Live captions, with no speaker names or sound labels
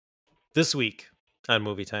This week on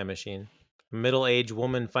Movie Time Machine, a middle-aged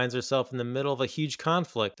woman finds herself in the middle of a huge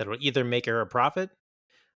conflict that will either make her a profit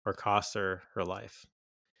or cost her her life.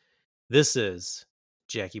 This is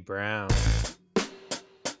Jackie Brown.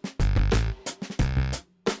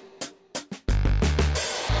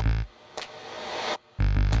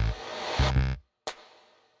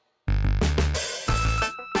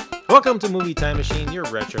 Welcome to Movie Time Machine, your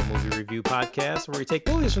retro movie review podcast where we take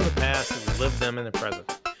movies from the past and relive them in the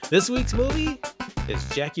present. This week's movie is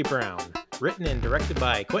Jackie Brown, written and directed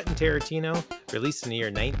by Quentin Tarantino, released in the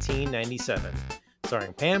year 1997,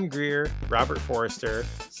 starring Pam Grier, Robert Forster,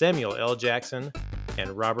 Samuel L. Jackson, and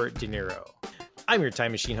Robert De Niro. I'm your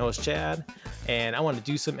Time Machine host, Chad, and I want to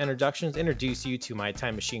do some introductions, introduce you to my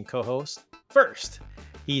Time Machine co-host. First,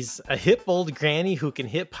 he's a hip old granny who can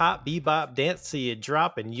hip hop, bebop, dance till you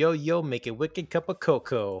drop, and yo-yo make a wicked cup of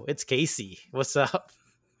cocoa. It's Casey. What's up?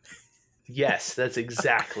 Yes, that's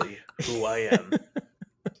exactly who I am.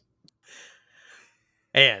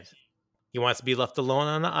 And he wants to be left alone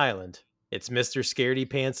on an island. It's Mr. Scaredy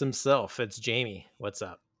Pants himself. It's Jamie. What's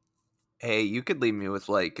up? Hey, you could leave me with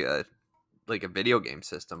like a video game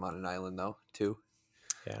system on an island though, too.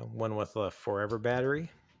 Yeah, one with a forever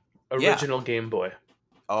battery. Original Game Boy.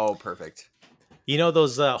 Oh, perfect. You know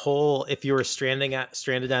those whole if you were stranded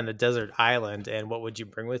on a desert island, and what would you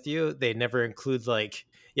bring with you? They never include like,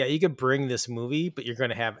 yeah, you could bring this movie, but you're going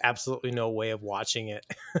to have absolutely no way of watching it.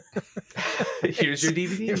 Here's your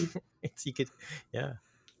DVD. You could, yeah.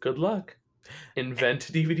 Good luck. Invent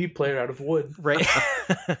a DVD player out of wood. Right.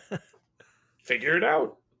 Figure it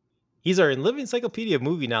out. He's our living encyclopedia of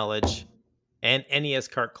movie knowledge and NES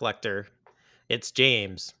cart collector. It's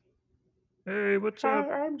James. Hey, what's up?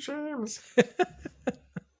 I'm James.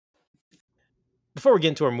 Before we get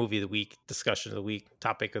into our movie of the week, discussion of the week,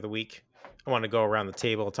 topic of the week, I want to go around the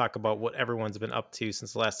table and talk about what everyone's been up to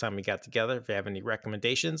since the last time we got together. If you have any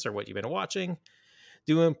recommendations or what you've been watching,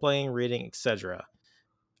 doing, playing, reading, etc.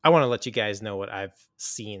 I want to let you guys know what I've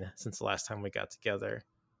seen since the last time we got together.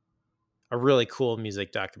 A really cool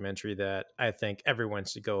music documentary that I think everyone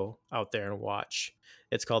should go out there and watch.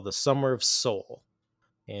 It's called The Summer of Soul,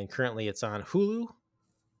 and currently it's on Hulu.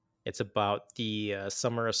 It's about the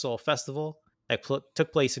Summer of Soul Festival that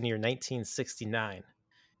took place in the year 1969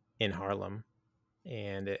 in Harlem,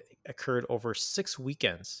 and it occurred over 6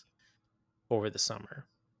 weekends over the summer.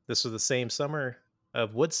 This was the same summer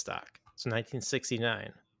of Woodstock, so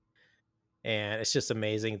 1969, and it's just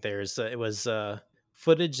amazing. It was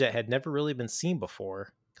footage that had never really been seen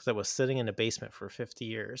before because it was sitting in a basement for 50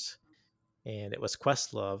 years, and it was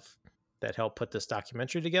Questlove that helped put this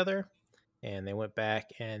documentary together. And they went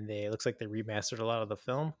back and it looks like they remastered a lot of the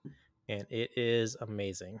film, and it is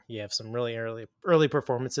amazing. You have some really early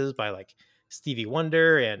performances by like Stevie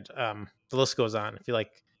Wonder, and the list goes on. If you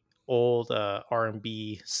like old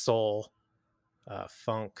R&B, soul,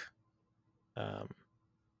 funk,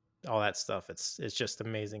 all that stuff, it's just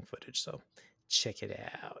amazing footage. So check it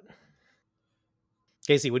out.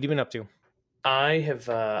 Casey, what have you been up to? I've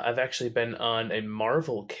actually been on a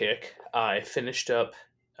Marvel kick. I finished up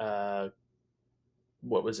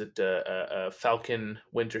what was it? Falcon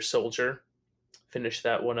Winter Soldier. Finished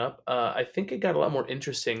that one up. I think it got a lot more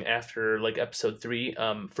interesting after like episode 3.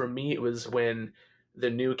 For me, it was when the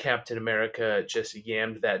new Captain America just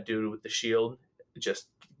yammed that dude with the shield, just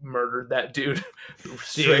murdered that dude,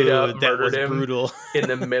 straight up murdered him brutal. in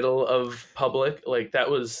the middle of public. Like that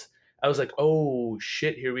was. I was like, oh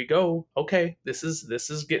shit, here we go. Okay, this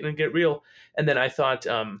is getting to get real. And then I thought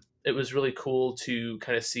it was really cool to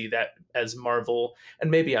kind of see that as Marvel,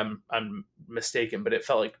 and maybe I'm mistaken, but it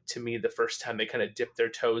felt like to me the first time they kind of dipped their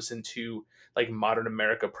toes into like modern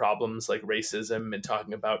America problems like racism and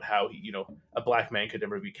talking about how a black man could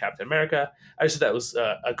never be Captain America. I just thought that was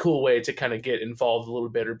a cool way to kind of get involved a little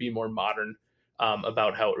bit or be more modern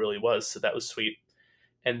about how it really was. So that was sweet.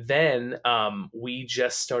 And then we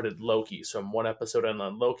just started Loki. So I'm one episode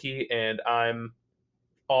on Loki, and I'm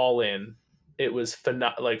all in. It was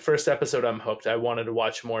like first episode, I'm hooked. I wanted to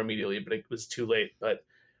watch more immediately, but it was too late. But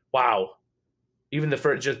wow, even the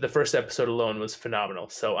first episode alone was phenomenal.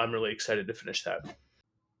 So I'm really excited to finish that.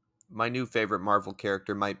 My new favorite Marvel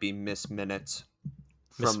character might be Miss Minutes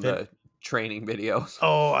from the training videos.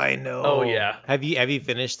 Oh, I know. Oh yeah. Have you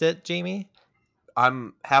finished it, Jamie?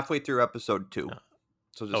 I'm halfway through episode 2. Oh.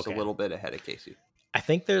 So just a little bit ahead of Casey. I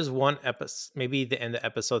think there's one episode, maybe the end of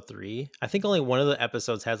episode 3. I think only one of the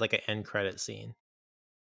episodes has like an end credit scene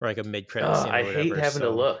or like a mid credit scene. I hate having to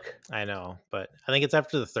look. I know, but I think it's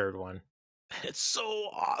after the third one. It's so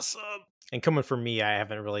awesome. And coming from me, I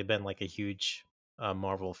haven't really been like a huge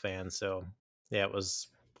Marvel fan, so yeah, it was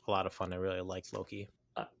a lot of fun. I really liked Loki.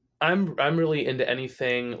 I'm really into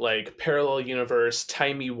anything like parallel universe,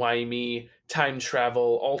 timey-wimey, time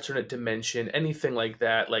travel, alternate dimension, anything like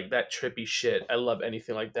that trippy shit. I love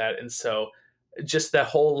anything like that. And so just that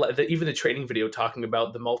whole even the training video talking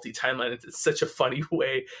about the multi-timeline, it's such a funny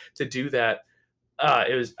way to do that.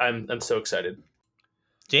 It was I'm so excited.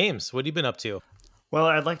 James, what have you been up to? Well,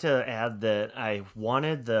 I'd like to add that I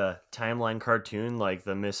wanted the timeline cartoon, like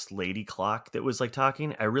the Miss Lady Clock that was like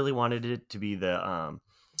talking. I really wanted it to be the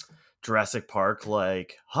Jurassic Park,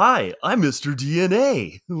 like, "Hi, I'm Mr.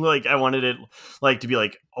 DNA." Like, I wanted it like to be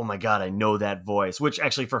like, "Oh my god, I know that voice." Which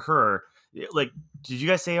actually, for her, like, did you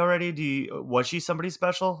guys say already? Was she somebody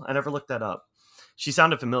special? I never looked that up. She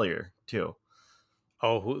sounded familiar too.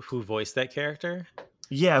 Oh, who voiced that character?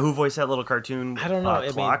 Yeah, who voiced that little cartoon? I don't know. I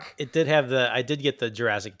mean, clock? it did have the. I did get the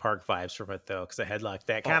Jurassic Park vibes from it though, because I had like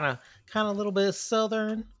that kind of little bit of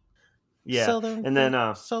Yeah, and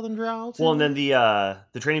then southern drawl. well, and then the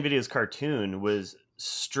training videos cartoon was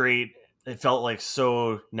straight. It felt like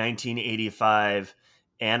so 1985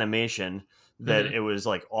 animation that Mhm. it was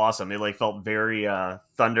like awesome. It like felt very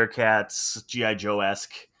Thundercats, GI Joe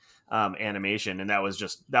esque animation, and that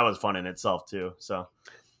was fun in itself too. So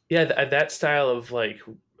Yeah, that style of like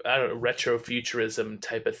I don't know, retro futurism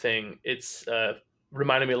type of thing. It's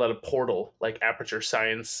reminded me a lot of Portal, like Aperture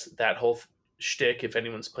Science, that whole shtick. If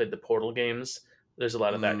anyone's played the Portal games, there's a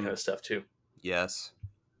lot of that kind of stuff too. Yes.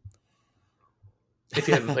 If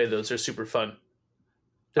you haven't played those, they're super fun.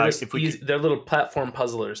 They're just if we easy, could, they're little platform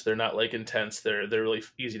puzzlers. They're not like intense. They're really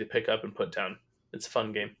easy to pick up and put down. It's a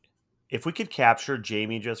fun game. if we could capture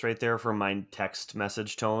Jamie just right there from my text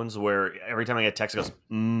message tones, where every time I get text, it goes,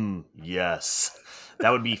 yes, that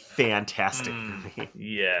would be fantastic for me.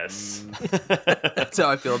 Yes. That's how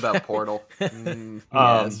I feel about Portal.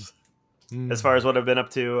 Yes. As far as what I've been up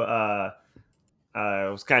to, I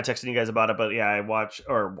was kind of texting you guys about it, but yeah, I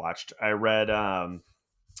read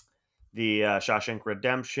the Shawshank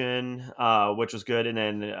Redemption, which was good, and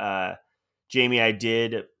then Jamie, I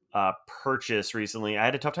did purchase recently. I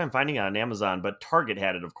had a tough time finding it on Amazon, but Target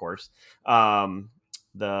had it, of course.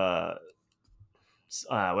 The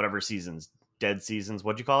whatever seasons, Dead Seasons,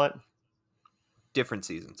 what'd you call it? Different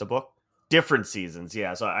seasons. The book, Different Seasons.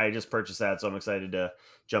 Yeah, so I just purchased that, so I'm excited to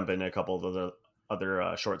jump into a couple of the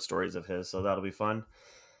other short stories of his. So that'll be fun.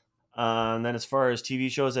 And then as far as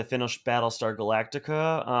TV shows, I finished Battlestar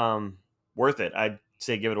Galactica. Worth it. I'd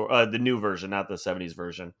say give it the new version, not the 70s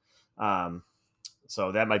version.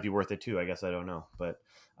 So that might be worth it too. I guess I don't know, but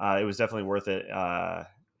it was definitely worth it.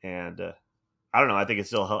 And I don't know. I think it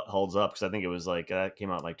still holds up because I think it was like came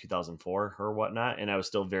out in like 2004 or whatnot, and I was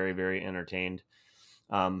still very, very entertained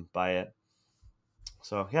by it.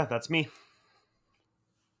 So yeah, that's me.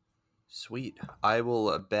 Sweet. I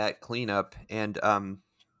will bat cleanup and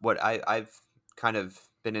I've kind of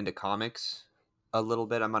been into comics a little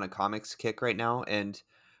bit. I'm on a comics kick right now, and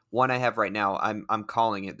one I have right now, I'm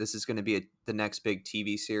calling it. This is going to be the next big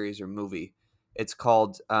TV series or movie. It's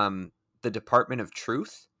called The Department of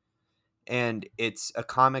Truth, and it's a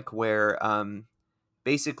comic where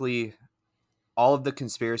basically all of the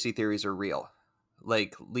conspiracy theories are real.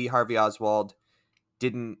 Like Lee Harvey Oswald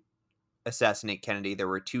didn't assassinate Kennedy. There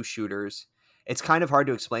were two shooters. It's kind of hard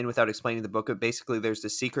to explain without explaining the book, but basically there's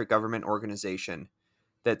this secret government organization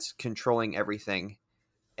that's controlling everything.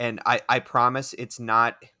 And I promise it's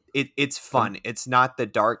not it's fun. It's not the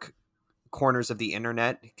dark corners of the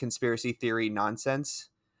internet conspiracy theory nonsense.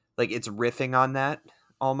 Like it's riffing on that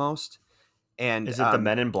almost. And Is it the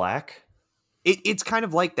Men in Black? It's kind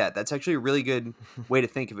of like that. That's actually a really good way to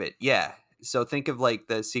think of it. Yeah. So think of like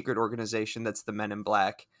the secret organization that's the Men in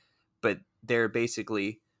Black, but they're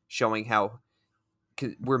basically showing how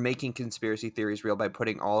we're making conspiracy theories real by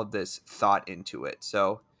putting all of this thought into it.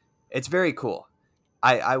 So it's very cool.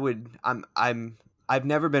 I've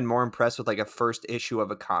never been more impressed with like a first issue of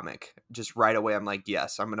a comic. Just right away, I'm like,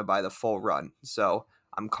 yes, I'm going to buy the full run. So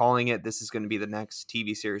I'm calling it. This is going to be the next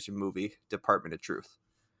TV series or movie, Department of Truth.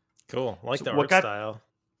 Cool. I like So the what art style.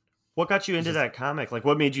 What got you into that comic? Like,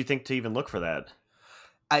 what made you think to even look for that?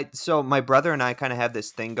 So my brother and I kind of have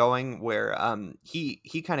this thing going where he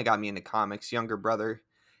kind of got me into comics, younger brother,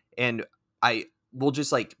 and I will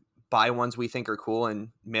just like buy ones we think are cool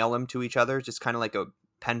and mail them to each other, just kind of like a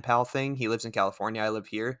pen pal thing. He lives in California, I live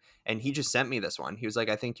here, and he just sent me this one. He was like,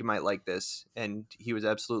 I think you might like this, and he was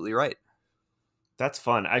absolutely right. That's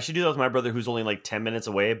fun. I should do that with my brother, who's only like 10 minutes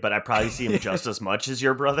away, but I probably see him just as much as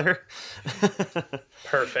your brother.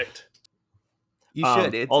 Perfect. You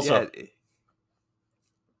should. Also,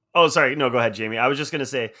 oh, sorry. No, go ahead, Jamie. I was just going to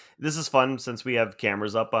say, this is fun since we have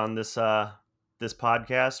cameras up on this this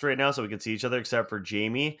podcast right now so we can see each other, except for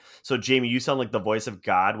Jamie. So Jamie, you sound like the voice of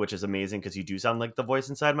God, which is amazing because you do sound like the voice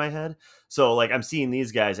inside my head. So like I'm seeing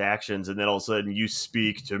these guys' actions, and then all of a sudden you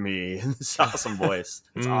speak to me in this awesome voice.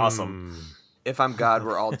 It's awesome. If I'm God,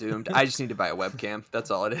 we're all doomed. I just need to buy a webcam.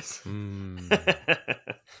 That's all it is.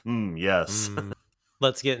 Yes.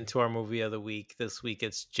 Let's get into our movie of the week. This week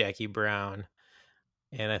it's Jackie Brown.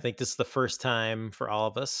 And I think this is the first time for all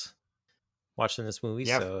of us watching this movie.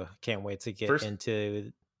 Yeah. So can't wait to get First-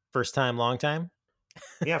 into first time, long time.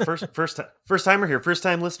 Yeah, first timer here, first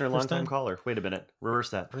time listener, long First time time? caller. Wait a minute, reverse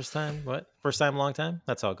that. First time, what? First time, long time?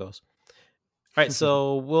 That's how it goes. All right,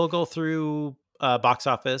 so we'll go through box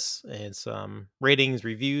office and some ratings,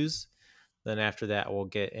 reviews. Then after that, we'll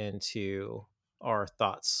get into our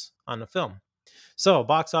thoughts on the film. So,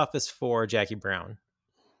 box office for Jackie Brown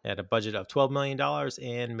had a budget of $12 million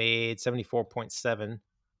and made 74.7 at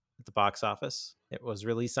the box office. It was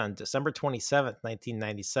released on December 27th,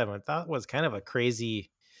 1997. I thought it was kind of a crazy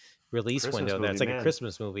release Christmas window. movie, That's like man. a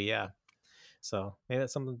Christmas movie, yeah. So maybe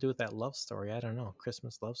that's something to do with that love story. I don't know.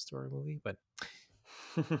 Christmas love story movie. But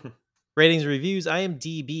ratings, reviews,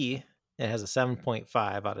 IMDb, it has a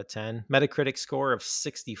 7.5 out of 10. Metacritic score of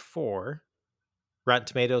 64. Rotten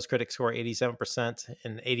Tomatoes critic score 87%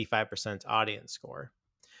 and 85% audience score.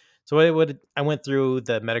 So I went through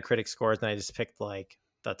the Metacritic scores and I just picked like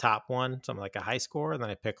the top one, something like a high score, and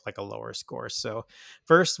then I picked like a lower score. So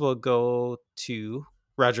first we'll go to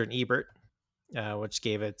Roger and Ebert, which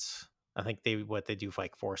gave it, I think they do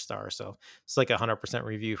like 4 stars. So it's like a 100%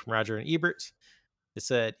 review from Roger and Ebert. It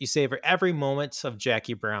said, "You savor every moment of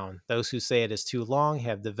Jackie Brown. Those who say it is too long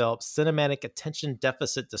have developed cinematic attention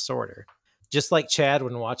deficit disorder, just like Chad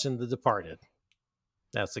when watching The Departed."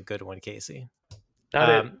 That's a good one, Casey.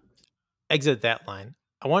 Not it. Exit that line.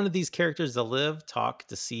 "I wanted these characters to live, talk,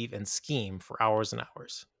 deceive, and scheme for hours and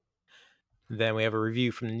hours." Then we have a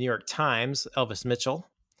review from the New York Times. Elvis Mitchell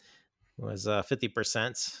was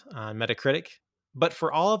 50% on Metacritic. "But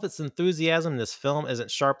for all of its enthusiasm, this film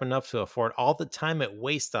isn't sharp enough to afford all the time it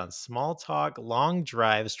wastes on small talk, long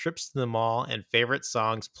drives, trips to the mall, and favorite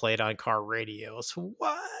songs played on car radios."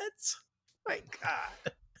 What? My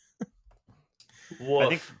God. Woof. I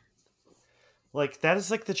think like that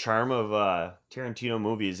is like the charm of Tarantino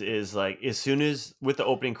movies is like as soon as with the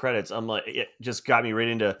opening credits, I'm like it just got me right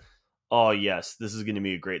into, oh yes, this is going to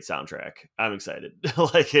be a great soundtrack. I'm excited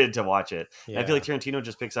like to watch it. And I feel like Tarantino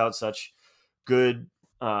just picks out such good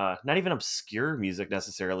not even obscure music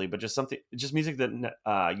necessarily, but just music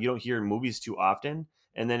that you don't hear in movies too often,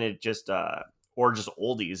 and then it just or just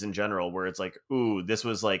oldies in general where it's like, ooh, this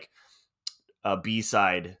was like a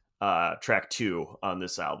B-side track 2 on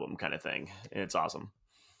this album kind of thing, and it's awesome.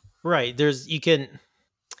 Right.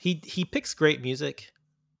 He picks great music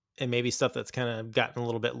and maybe stuff that's kind of gotten a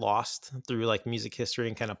little bit lost through like music history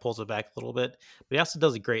and kind of pulls it back a little bit. But he also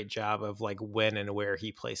does a great job of like when and where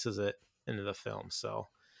he places it into the film. So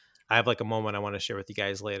I have like a moment I want to share with you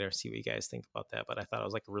guys later, see what you guys think about that. But I thought it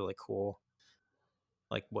was like really cool,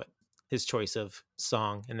 like what his choice of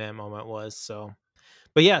song in that moment was. So,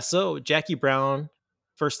 but yeah, so Jackie Brown,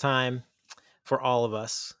 first time for all of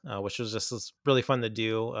us, which was really fun to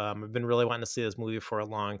do. I've been really wanting to see this movie for a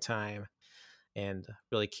long time and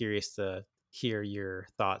really curious to hear your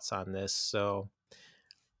thoughts on this. So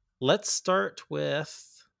let's start with,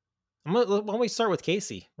 why don't we start with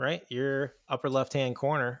Casey, right? Your upper left-hand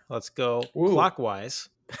corner. Let's go Ooh. clockwise.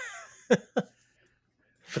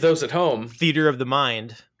 For those at home, Theater of the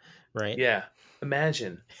mind, right? yeah,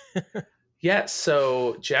 imagine. Yeah,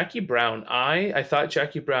 so Jackie Brown, I thought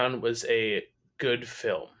Jackie Brown was a good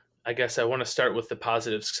film. I guess I want to start with the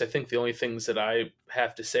positives because I think the only things that I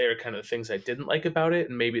have to say are kind of the things I didn't like about it,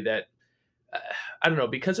 and maybe that I don't know,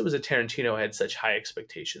 because it was a Tarantino, I had such high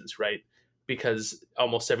expectations, right? Because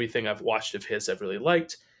almost everything I've watched of his I've really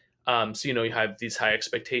liked. So you have these high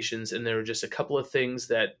expectations, and there were just a couple of things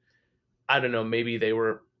that I don't know, maybe they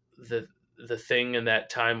were the thing in that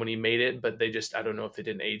time when he made it, but they just, I don't know if they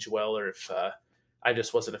didn't age well or if I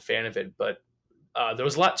just wasn't a fan of it. But there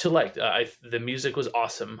was a lot to like. The music was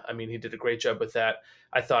awesome. I mean, he did a great job with that.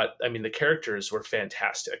 The characters were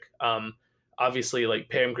fantastic. Obviously, like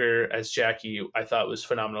Pam Grier as Jackie, I thought was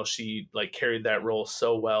phenomenal. She like carried that role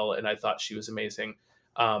so well, and I thought she was amazing.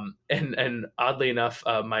 And oddly enough,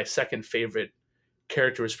 my second favorite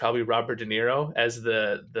character was probably Robert De Niro as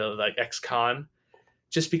the like ex-con,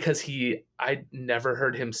 just because I never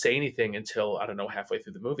heard him say anything until I don't know halfway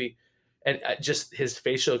through the movie, and just his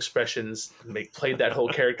facial expressions played that whole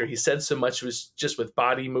character. He said so much, was just with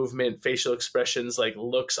body movement, facial expressions, like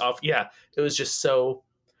looks off. Yeah, it was just so,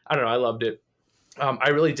 I don't know, I loved it. I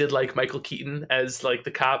really did like Michael Keaton as like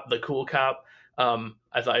the cop, the cool cop.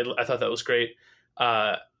 I thought that was great.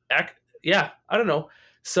 Yeah, I don't know.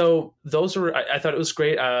 So those were I thought it was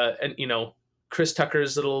great. And Chris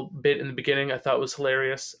Tucker's little bit in the beginning I thought was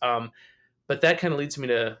hilarious. But that kind of leads me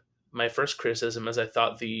to my first criticism, as I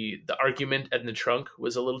thought the argument in the trunk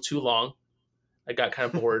was a little too long. I got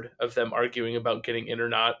kind of bored of them arguing about getting in or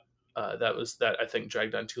not. That I think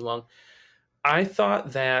dragged on too long. I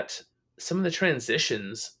thought that some of the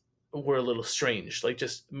transitions were a little strange, like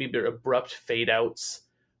just maybe abrupt fade outs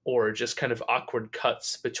or just kind of awkward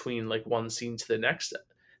cuts between like one scene to the next.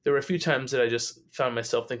 There were a few times that I just found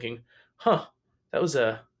myself thinking, huh, that was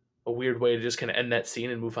a weird way to just kind of end that scene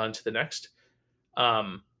and move on to the next.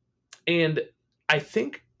 And I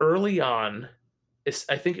think early on,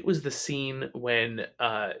 I think it was the scene when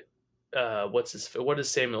what is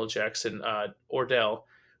Samuel Jackson, Ordell,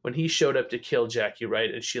 when he showed up to kill Jackie,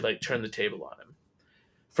 right, and she like turned the table on him.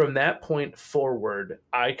 From that point forward,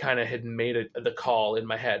 I kind of had made the call in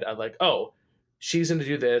my head. I'm like, oh, she's going to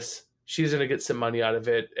do this. She's going to get some money out of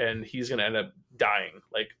it, and he's going to end up dying.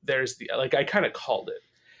 Like, I kind of called it.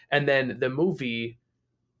 And then the movie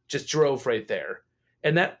just drove right there.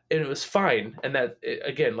 And it was fine. And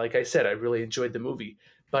again, like I said, I really enjoyed the movie.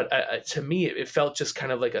 But to me, it felt just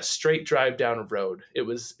kind of like a straight drive down a road. It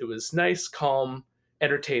was nice, calm,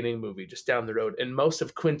 entertaining movie just down the road. And most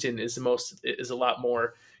of Quentin is a lot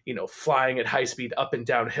more, flying at high speed up and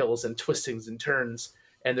down hills and twistings and turns.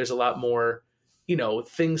 And there's a lot more,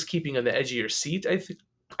 things keeping on the edge of your seat.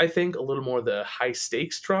 I think a little more the high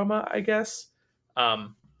stakes drama, I guess. I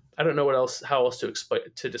don't know how else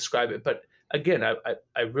to describe it, but again,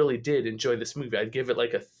 I really did enjoy this movie. I'd give it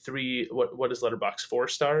like a 3. What is Letterboxd? 4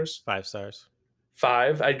 stars? 5 stars.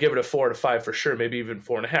 5. I'd give it a 4 to 5 for sure. Maybe even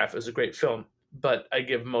 4.5. It was a great film, but I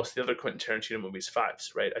give most of the other Quentin Tarantino movies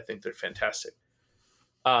 5s. Right? I think they're fantastic.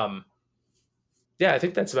 Yeah, I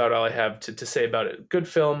think that's about all I have to say about it. Good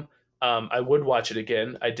film. I would watch it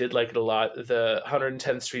again. I did like it a lot. The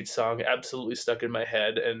 110th Street song absolutely stuck in my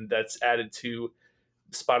head, and that's added to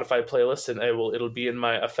Spotify playlist, and it'll be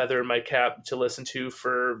a feather in my cap to listen to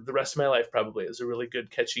for the rest of my life. Probably it's a really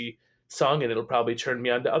good, catchy song, and it'll probably turn me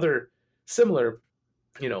on to other similar,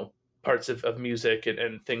 parts of music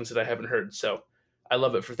and things that I haven't heard. So I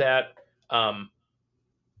love it for that.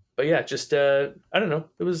 But yeah, just I don't know.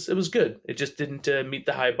 It was good. It just didn't meet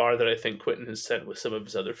the high bar that I think Quentin has set with some of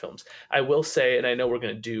his other films. I will say, and I know we're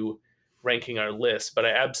going to do ranking our list, but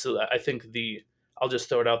I think I'll just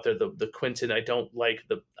throw it out there. The Quentin I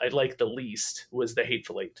like the least was The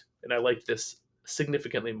Hateful Eight, and I liked this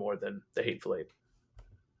significantly more than The Hateful Eight.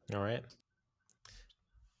 All right,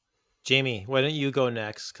 Jamie, why don't you go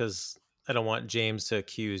next? Because I don't want James to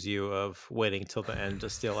accuse you of waiting till the end to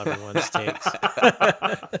steal everyone's takes.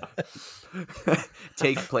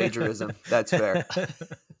 Take plagiarism. That's fair,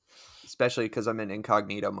 especially because I'm in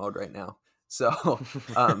incognito mode right now. So,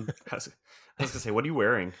 I was gonna say, what are you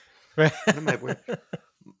wearing? Right. What am I wearing?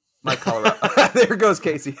 My Colorado. There goes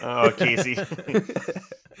Casey. Oh, Casey.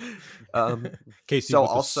 Casey so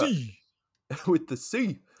with also the C. with the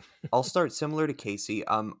C. I'll start similar to Casey.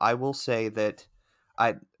 I will say that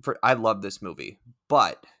I love this movie,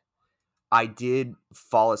 but I did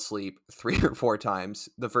fall asleep 3 or 4 times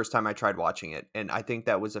the first time I tried watching it, and I think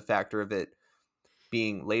that was a factor of it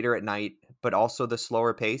being later at night, but also the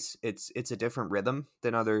slower pace. It's a different rhythm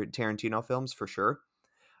than other Tarantino films for sure.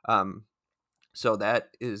 So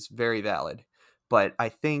that is very valid. But I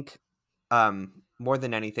think more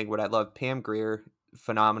than anything, what I love, Pam Grier,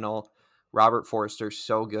 phenomenal. Robert Forster,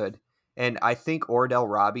 so good. And I think Ordell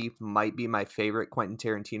Robbie might be my favorite Quentin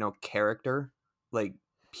Tarantino character, like,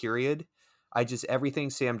 period. Everything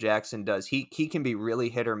Sam Jackson does, he can be really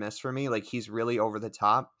hit or miss for me. Like, he's really over the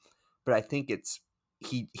top. But I think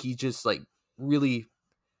he just, like, really,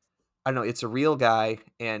 I don't know, it's a real guy,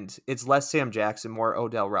 and it's less Sam Jackson, more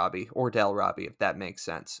Ordell Robbie, if that makes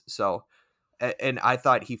sense. So, and I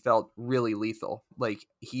thought he felt really lethal. Like,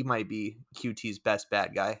 he might be QT's best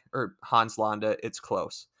bad guy, or Hans Landa. It's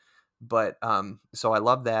close. But, so I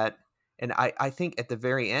love that. And I think at the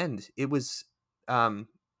very end, it was,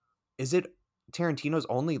 is it Tarantino's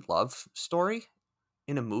only love story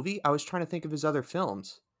in a movie? I was trying to think of his other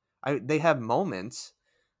films. They have moments,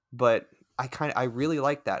 but I really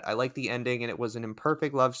like that. I like the ending, and it was an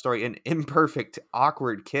imperfect love story, an imperfect,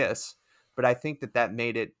 awkward kiss. But I think that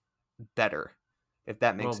made it better, if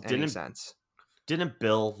that makes any sense. Didn't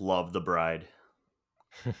Bill love The Bride?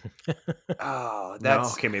 Oh, that's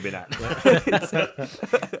no? Okay, maybe not.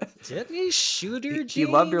 Didn't he shoot her? He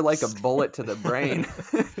loved her like a bullet to the brain.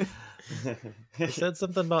 He said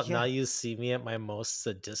something about now Yeah. you see me at my most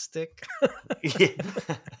sadistic.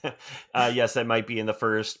 Yeah. Yes, that might be in the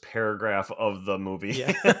first paragraph of the movie.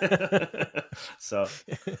 Yeah. So,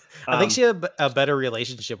 I think um, she had a better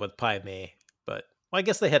relationship with Pai Mei, but well, I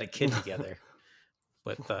guess they had a kid together.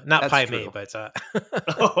 But not That's Pai Mei, true. but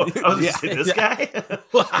oh, I was Yeah. just say this Yeah. guy,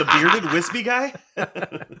 the bearded wispy guy.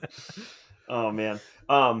 Oh man,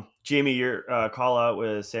 Jamie, your call out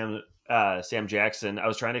with Sam Jackson. I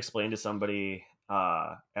was trying to explain to somebody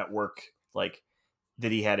at work like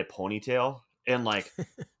that he had a ponytail and like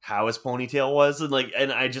how his ponytail was,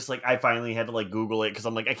 and I just like I finally had to like Google it because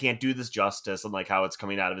I'm like I can't do this justice and like how it's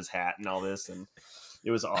coming out of his hat and all this, and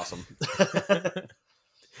it was awesome. I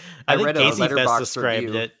I think read a Casey best letterbox described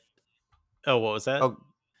review. it. Oh, what was that? Oh,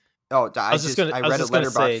 I was just gonna. I I was read a just gonna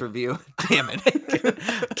letterbox say. review. Damn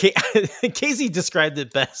it. Casey described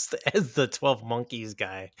it best as the 12 Monkeys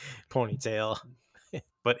guy ponytail.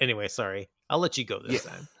 But anyway, sorry. I'll let you go this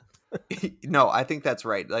Yeah. time. No, I think that's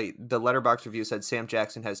right. Like the letterbox review said Sam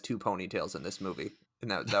Jackson has 2 ponytails in this movie. And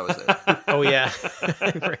that was it. Oh yeah.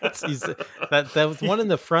 Right. That was one in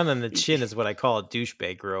the front and the chin is what I call a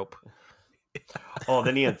douchebag rope. Oh,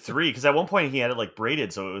 then he had 3 because at one point he had it like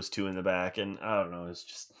braided, so it was 2 in the back, and I don't know, it's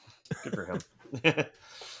just good for him.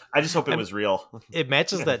 I just hope it was real, It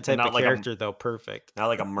matches that type Not of like character though, perfect. not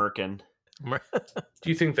like a merkin. Do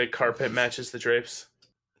you think the carpet matches the drapes?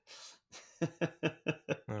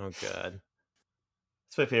 Oh god.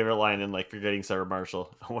 It's my favorite line in like Forgetting Sarah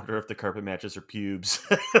Marshall. I wonder if the carpet matches her pubes.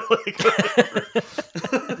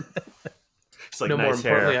 It's like No, more nice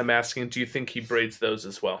importantly, hair. I'm asking, do you think he braids those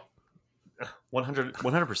as well?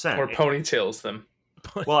 100%. Or ponytails them?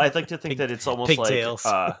 Well, I'd like to think Pig- that it's almost pigtails.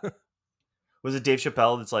 like was it Dave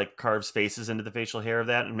Chappelle that's like carves faces into the facial hair of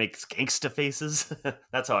that and makes gangsta faces?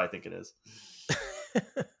 That's how I think it is.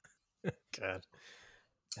 God.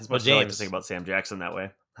 As Well, much as I like to James. think about Sam Jackson that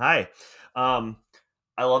way. Hi.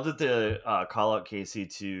 I love that the call out Casey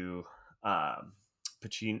to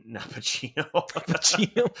Pacino.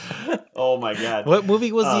 Pacino. Oh my god. What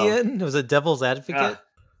movie was he Um, in? Was it Devil's Advocate?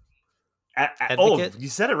 Oh, Advocate? you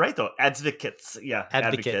said it right though. Advocates. Yeah,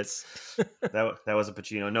 Advocates. that was a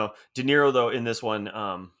Pacino. No, De Niro though in this one.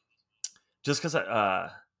 Just because I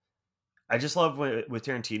just love with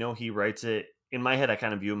Tarantino, he writes it in my head. I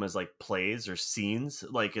kind of view him as like plays or scenes.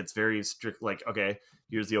 Like it's very strict. Like okay,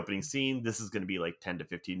 here's the opening scene. This is going to be like 10 to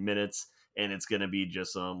 15 minutes. And it's going to be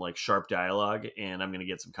just some like sharp dialogue, and I'm going to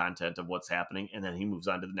get some content of what's happening, and then he moves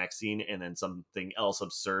on to the next scene, and then something else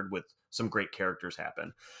absurd with some great characters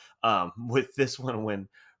happen. With this one, when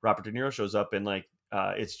Robert De Niro shows up, and like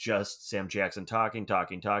it's just Sam Jackson talking.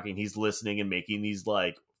 He's listening and making these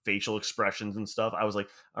like facial expressions and stuff. I was like,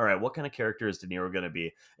 all right, what kind of character is De Niro going to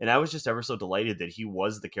be? And I was just ever so delighted that he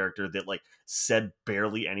was the character that like said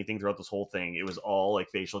barely anything throughout this whole thing. It was all like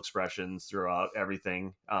facial expressions throughout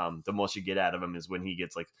everything. The most you get out of him is when he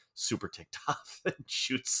gets like super ticked off and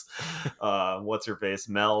shoots what's her face,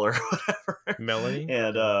 Mel or whatever. Melanie?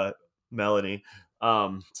 And Melanie.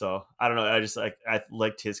 So I don't know. I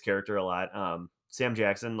liked his character a lot. Sam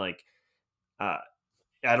Jackson, like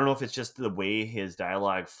I don't know if it's just the way his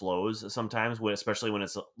dialogue flows sometimes, especially when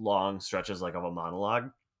it's long stretches like of a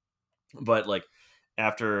monologue. But like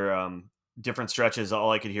after different stretches,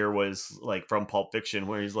 all I could hear was like from Pulp Fiction,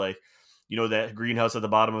 where he's like, you know that greenhouse at the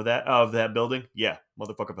bottom of that building? Yeah,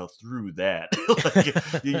 motherfucker fell through that.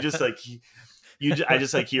 Like, you just like I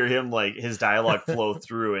just like hear him like his dialogue flow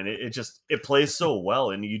through, and it plays so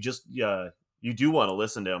well, and you do want to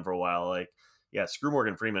listen to him for a while. Like yeah, screw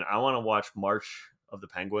Morgan Freeman. I want to watch March of the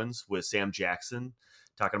Penguins with Sam Jackson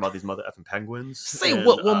talking about these mother effing penguins. Say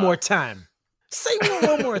what one more time. Say what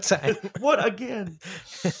one more time. What again?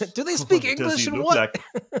 Do they speak Does English he and look what?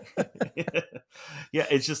 like- Yeah,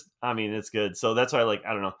 it's just I mean, it's good. So that's why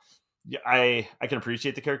I don't know. Yeah, I can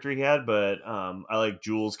appreciate the character he had, but I like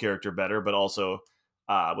Jules' character better, but also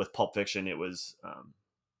with Pulp Fiction it was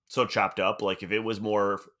so chopped up. Like if it was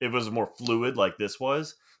more fluid like this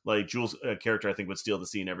was, like Jules' character I think would steal the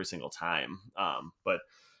scene every single time. But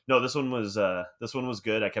no, this one was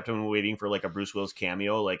good. I kept on waiting for like a Bruce Willis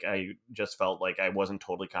cameo. Like I just felt like I wasn't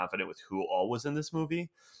totally confident with who all was in this movie.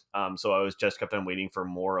 So I was just kept on waiting for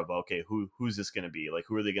more of okay, who's this going to be? Like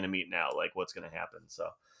who are they going to meet now? Like what's going to happen? So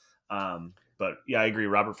but yeah, I agree.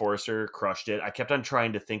 Robert Forster crushed it. I kept on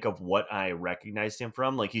trying to think of what I recognized him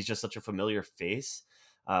from. Like he's just such a familiar face.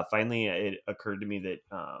 Finally, it occurred to me that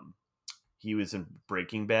he was in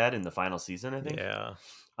Breaking Bad in the final season, I think. Yeah.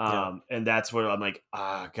 And that's where I'm like,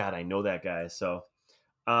 God, I know that guy. So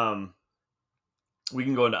we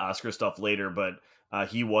can go into Oscar stuff later, but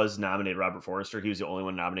he was nominated, Robert Forster. He was the only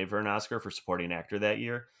one nominated for an Oscar for supporting actor that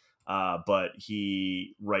year. but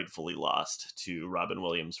he rightfully lost to Robin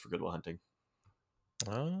Williams for Good Will Hunting.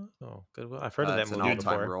 Oh, good. Well, I've heard of that It's an movie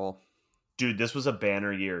all-time before. role. Dude, this was a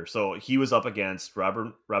banner year. So he was up against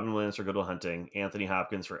Robin Williams for Good Will Hunting, Anthony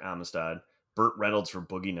Hopkins for Amistad, Burt Reynolds for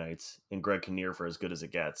Boogie Nights, and Greg Kinnear for As Good as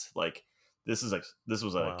It Gets. Like this was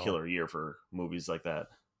a Wow. killer year for movies like that.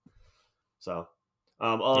 So,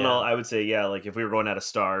 all in Yeah. all, I would say, yeah, like if we were going out of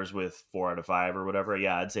stars with 4 out of 5 or whatever,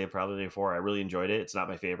 yeah, I'd say probably a 4. I really enjoyed it. It's not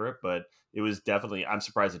my favorite, but it was definitely. I'm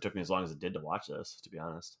surprised it took me as long as it did to watch this. To be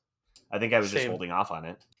honest, I think I was just Same. holding off on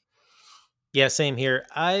it. Yeah, same here.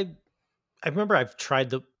 I remember I've tried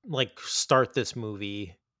to like start this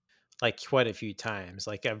movie like quite a few times.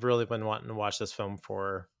 Like I've really been wanting to watch this film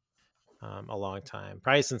for a long time,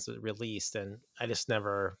 probably since it released, and I just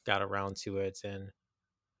never got around to it. And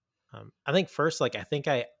I think first, like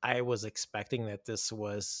I was expecting that this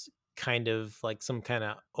was kind of like some kind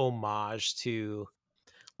of homage to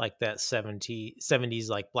like that 70s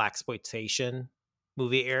like black exploitation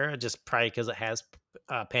movie era, just probably because it has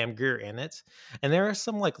Pam Grier in it, and there are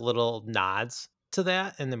some like little nods to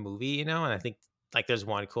that in the movie, you know. And I think like there's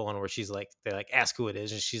one cool one where she's like they like ask who it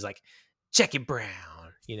is, and she's like Jackie Brown,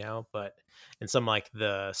 you know. But and some like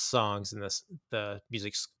the songs in the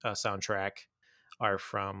music soundtrack are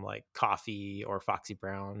from like Coffee or Foxy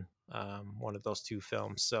Brown, one of those two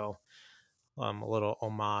films. So a little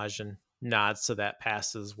homage and nods to that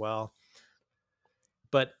past as well.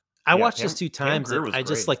 But I Yeah, watched this Pam 2 Pam times, Grier and was I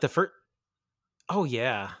just great. like the first. Oh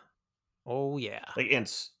yeah, oh yeah, Like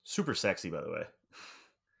and super sexy, by the way.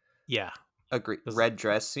 yeah. Agree. Those- Red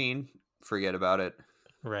dress scene. Forget about it.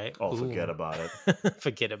 right. Oh, forget Ooh, about it.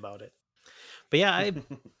 forget about it. But yeah,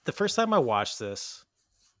 the first time I watched this,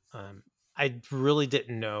 I really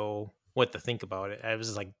didn't know what to think about it. I was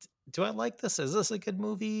just like, do I like this? Is this a good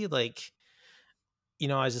movie? Like, you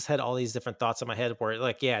know, I just had all these different thoughts in my head where,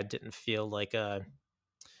 like, yeah, it didn't feel like a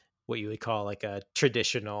what you would call like a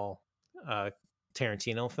traditional uh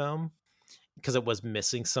Tarantino film because it was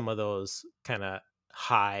missing some of those kind of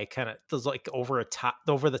high kind of those like over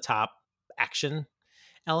the top action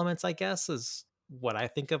elements, I guess, is what I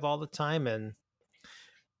think of all the time. And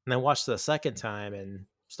I watched it a second time and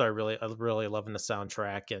started really loving the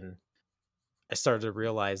soundtrack, and I started to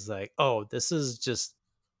realize like, oh, this is just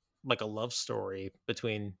like a love story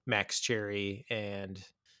between Max Cherry and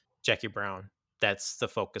Jackie Brown. That's the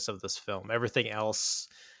focus of this film. Everything else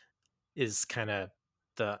is kind of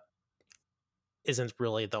the isn't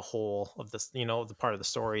really the whole of this, you know, the part of the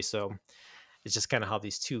story. So it's just kind of how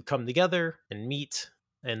these two come together and meet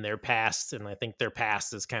in their past. And I think their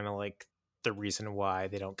past is kind of like the reason why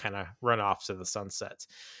they don't kind of run off to the sunset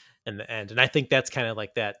in the end. And I think that's kind of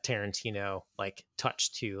like that Tarantino like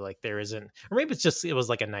touch too. Like there isn't, or maybe it's just, it was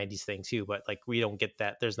like a 90s thing too, but like we don't get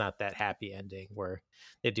that. There's not that happy ending where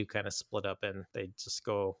they do kind of split up and they just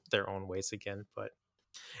go their own ways again. But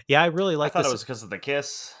yeah, I really I like thought it this. was because of the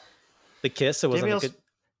kiss. The kiss, it Did wasn't anybody a else?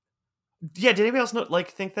 good. Yeah, did anybody else not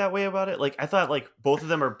like think that way about it? Like, I thought like both of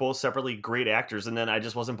them are both separately great actors, and then I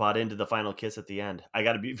just wasn't bought into the final kiss at the end. I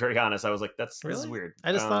got to be very honest. I was like, this is Really? weird.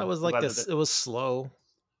 I just thought it was I'm like glad this. It was slow.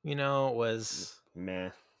 You know, it was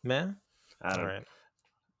meh. meh. I All don't. right.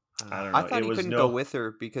 I don't I know. It thought he was couldn't go no. with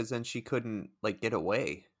her because then she couldn't like get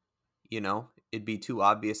away. You know, it'd be too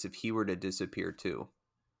obvious if he were to disappear too.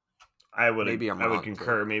 Maybe I'm I would wrong, too.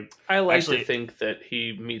 concur. Maybe I like Actually- to think that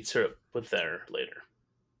he meets her with her later.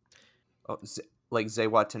 Oh, like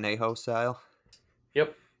Zewa Tanejo style.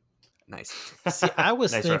 Yep. Nice. See, I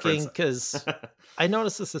was Nice thinking reference. because I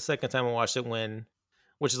noticed this the second time I watched it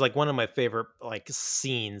which is like one of my favorite like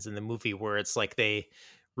scenes in the movie where it's like they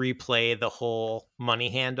replay the whole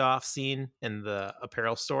money handoff scene in the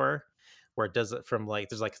apparel store where it does it from like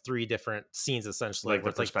there's like 3 different scenes essentially Like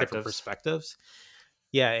where the it's like different perspectives.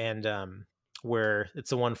 Yeah, and where it's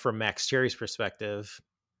the one from Max Cherry's perspective,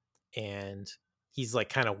 and he's like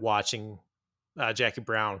kind of watching Jackie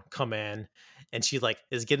Brown come in, and she like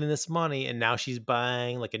is getting this money, and now she's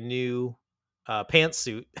buying like a new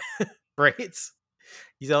pantsuit, right?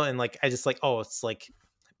 You know, and like I just like, oh, it's like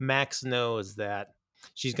Max knows that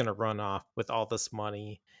she's gonna run off with all this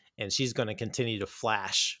money, and she's gonna continue to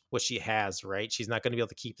flash what she has, right? She's not gonna be able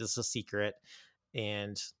to keep this a secret,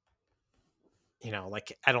 and you know,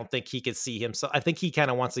 like I don't think he could see himself. I think he kind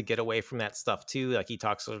of wants to get away from that stuff too. Like he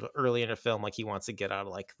talks early in the film, like he wants to get out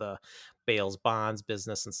of like the Bales bonds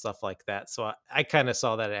business and stuff like that. So I kind of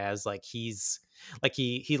saw that as like he's like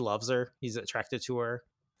he loves her, he's attracted to her,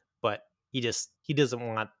 but he doesn't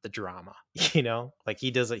want the drama, you know. Like he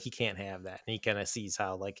can't have that, and he kind of sees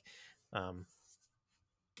how like um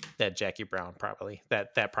that Jackie Brown probably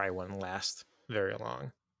that probably wouldn't last very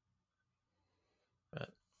long. But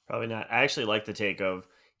Probably not. I actually like the take of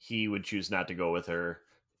he would choose not to go with her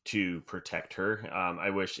to protect her. I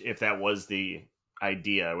wish if that was the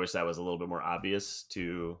idea, I wish that was a little bit more obvious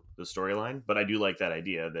to the storyline. But I do like that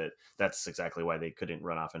idea that that's exactly why they couldn't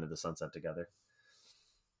run off into the sunset together.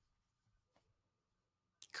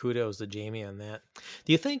 Kudos to Jamie on that.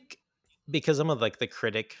 Do you think because some of like the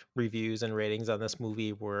critic reviews and ratings on this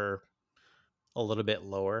movie were a little bit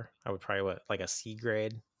lower, I would probably like a C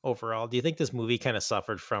grade overall. Do you think this movie kind of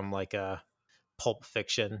suffered from like a Pulp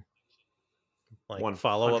Fiction like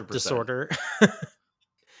follow up 100%. disorder? If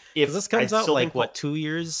Because this comes I out still like think what 2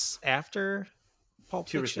 years after Pulp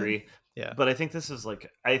 2 or Fiction? 3, Yeah. but I think this is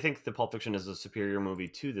like I think the Pulp Fiction is a superior movie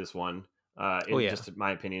to this one. Just in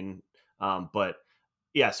my opinion. But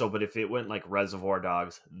yeah, but if it went like Reservoir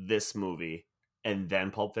Dogs, this movie, and then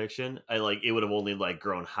Pulp Fiction, it would have only like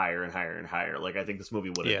grown higher and higher and higher. Like I think this movie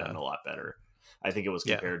would have done a lot better. I think it was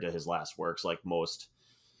compared to his last works, like most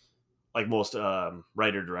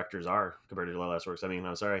writer directors are compared to their last works. I mean,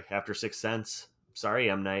 I'm sorry, after Sixth Sense, sorry,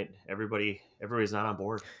 M. Night, everybody's not on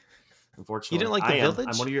board. Unfortunately, You didn't like The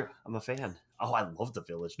Village? I'm a fan. Oh, I love The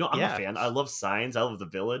Village. No, I'm a fan. I love Signs. I love The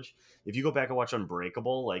Village. If you go back and watch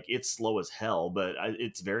Unbreakable, like it's slow as hell, but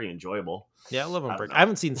it's very enjoyable. Yeah, I love Unbreakable. I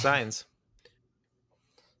haven't seen Signs.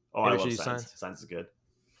 Oh, Maybe I we love should do Signs. Signs. Signs is good.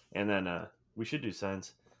 And then we should do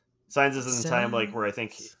Signs. Signs is in the time like where I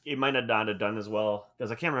think it might not have done as well because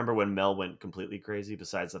I can't remember when Mel went completely crazy.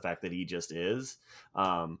 Besides the fact that he just is.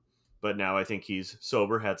 But now I think he's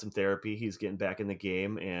sober, had some therapy. He's getting back in the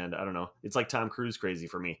game, and I don't know. It's like Tom Cruise crazy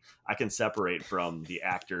for me. I can separate from the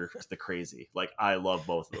actor to the crazy. Like I love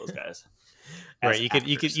both of those guys. Right,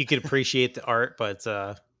 you could appreciate the art, but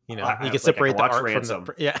you can separate the art Ransom.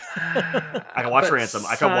 from the I can watch Ransom.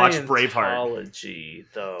 I can watch Braveheart. Scientology,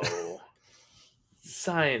 though.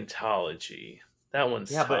 Scientology. That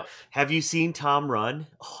one's tough. But have you seen Tom Run?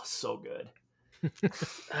 Oh, so good.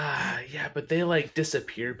 Yeah, but they like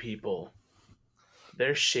disappear people.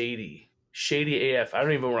 They're shady AF. I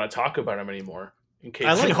don't even want to talk about them anymore in case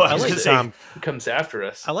I like Tom comes after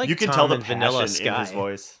us. I like you can Tom tell the and Vanilla passion in his Sky.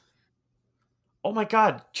 voice. Oh my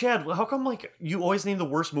God, Chad! How come like you always name the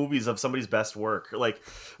worst movies of somebody's best work? Like,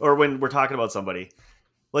 or when we're talking about somebody,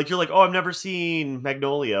 like you're like, oh, I've never seen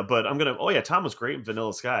Magnolia, but I'm gonna. Oh yeah, Tom was great in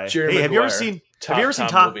Vanilla Sky. Jerry Hey, have you ever Maguire. seen? Have you ever seen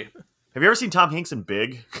Tom? Movie. Have you ever seen Tom Hanks in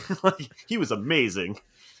Big? Like, he was amazing.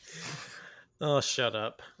 Oh, shut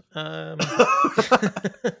up.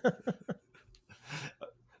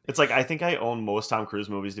 It's like I think I own most Tom Cruise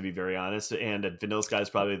movies, to be very honest, and Vanilla Sky is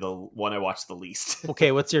probably the one I watch the least.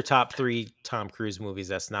 Okay, what's your top 3 Tom Cruise movies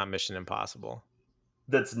that's not Mission Impossible?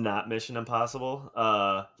 That's not Mission Impossible.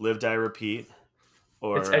 Live, Die, Repeat.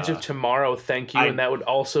 Or it's Edge of Tomorrow, thank you, and that would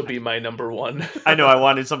also be my number 1. I know. I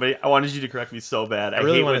wanted you to correct me so bad. I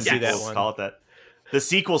really hate want when to see that sequels one. Call it that. The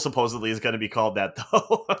sequel supposedly is going to be called that,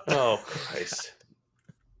 though. Oh Christ.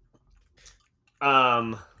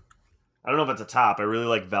 I don't know if it's a top. I really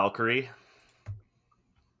like Valkyrie.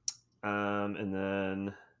 And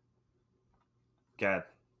then, God,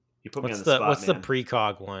 you put me on the spot. What's man. the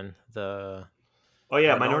precog one?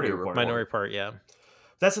 Minority Report. Minority Report, yeah.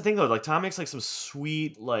 That's the thing though. Like Tom makes like some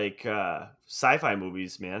sweet like sci-fi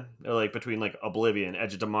movies, man. They're, like between like Oblivion,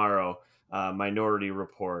 Edge of Tomorrow, Minority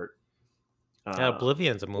Report.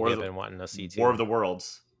 Oblivion's a movie I've been wanting to see too. War of the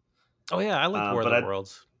Worlds. Oh yeah, I like War of the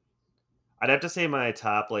Worlds. I'd have to say my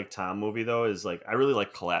top like Tom movie though is like I really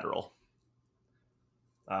like Collateral.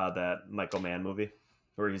 That Michael Mann movie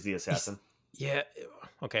where he's the assassin. Yeah.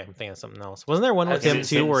 Okay, I'm thinking of something else. Wasn't there one with him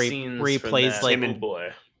too where he plays like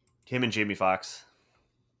him and Jamie Foxx?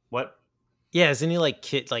 What? Yeah, isn't he like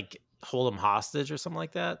hold him hostage or something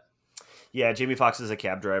like that? Yeah, Jamie Foxx is a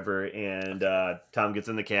cab driver, and Tom gets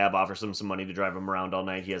in the cab, offers him some money to drive him around all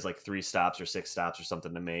night. He has like 3 stops or 6 stops or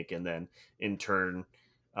something to make, and then in turn,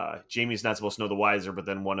 Jamie's not supposed to know the wiser, but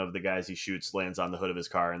then one of the guys he shoots lands on the hood of his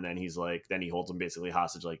car, and then he holds him basically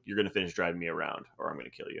hostage, like, you're going to finish driving me around, or I'm going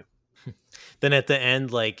to kill you. Then at the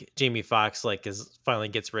end, like Jamie Foxx finally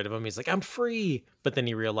gets rid of him. He's like, I'm free. But then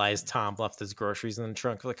he realized Tom left his groceries in the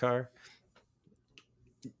trunk of the car.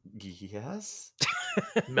 Yes.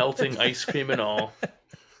 Melting ice cream and all.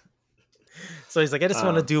 So he's like, I just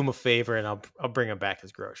want to do him a favor and I'll bring him back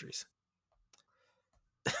his groceries.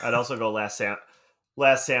 I'd also go Last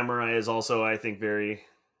Samurai is also, I think it's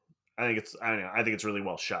really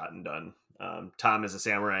well shot and done. Tom is a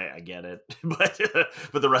samurai, I get it, but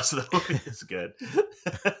the rest of the movie is good.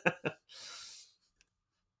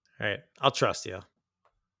 All right, I'll trust you.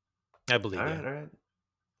 I believe you. All right.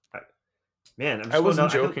 Man, I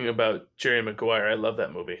wasn't joking about Jerry Maguire. I love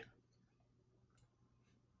that movie.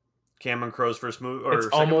 Cameron Crowe's first movie, or it's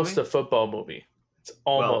almost a football movie. It's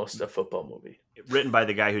almost a football movie. Written by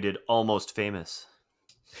the guy who did Almost Famous.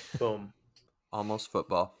 Boom. Almost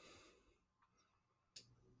Football.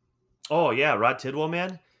 Oh yeah, Rod Tidwell,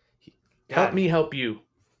 man. Help me help you.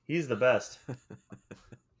 He's the best.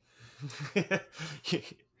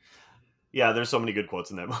 Yeah, there's so many good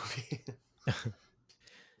quotes in that movie.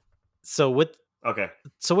 So what? Okay.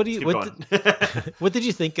 So what do you? Let's keep going. What did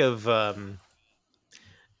you think of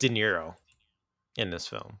De Niro in this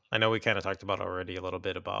film? I know we kind of talked about already a little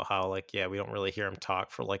bit about how like we don't really hear him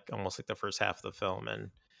talk for like almost like the first half of the film, and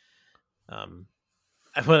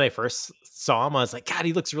when I first saw him, I was like, God,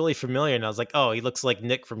 he looks really familiar, and I was like, oh, he looks like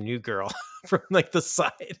Nick from New Girl from like the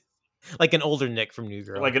side, like an older Nick from New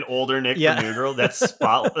Girl, Like an older Nick from New Girl. That's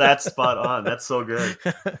spot on. That's so good.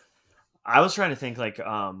 I was trying to think like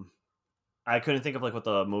I couldn't think of like what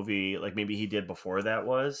the movie like maybe he did before that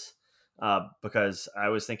was. Because I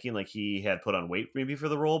was thinking like he had put on weight maybe for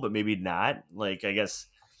the role, but maybe not. Like I guess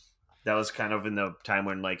that was kind of in the time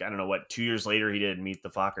when like I don't know what 2 years later he did Meet the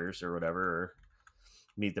Fockers or whatever, or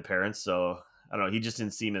Meet the Parents. So I don't know. He just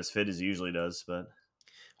didn't seem as fit as he usually does. But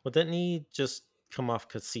well, didn't he just come off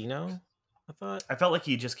Casino? I thought I felt like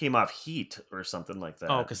he just came off Heat or something like that.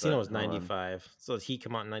 Oh, Casino was hold on. 95. So did he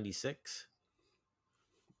come out in 96?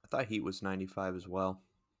 I thought Heat was 95 as well.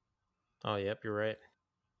 Oh, yep, you're right.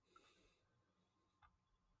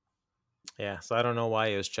 Yeah, so I don't know why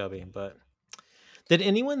he was chubby, but did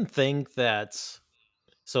anyone think that?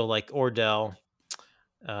 So like Ordell,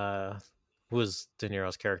 who was De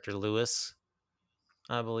Niro's character, Lewis,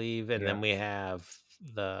 I believe, and then we have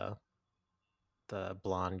the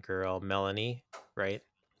blonde girl, Melanie, right?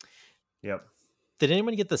 Yep. Did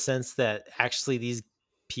anyone get the sense that actually these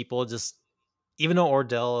people just, even though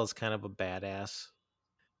Ordell is kind of a badass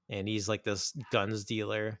and he's like this guns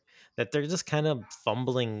dealer, that they're just kind of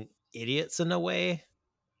fumbling idiots in a way?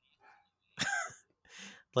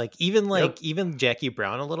 Like even Jackie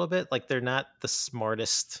Brown a little bit, like they're not the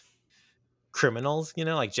smartest criminals,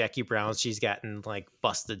 like Jackie Brown, she's gotten like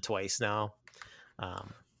busted twice now.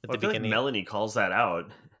 At the beginning, like Melanie calls that out.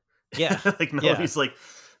 Yeah. Like Melanie's like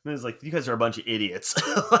you guys are a bunch of idiots.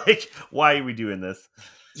 Like, why are we doing this?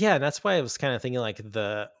 Yeah, and that's why I was kind of thinking like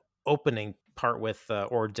the opening part with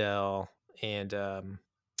Ordell and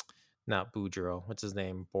not Boudreaux. What's his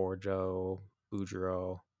name? Boudreaux.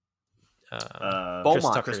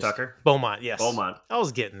 Chris Tucker. Beaumont, yes. Beaumont. I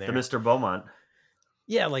was getting there. The Mr. Beaumont.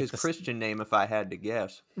 Yeah, like his Christian name, if I had to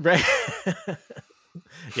guess. Right.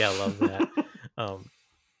 Yeah, I love that.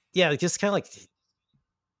 Yeah, just kind of like,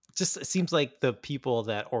 just it seems like the people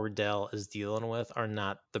that Ordell is dealing with are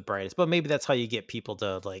not the brightest, but maybe that's how you get people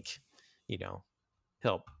to like,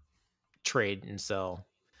 help trade and sell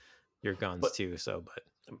your guns too. So,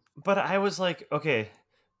 but I was like, okay,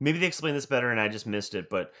 maybe they explain this better and I just missed it.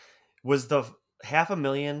 But was the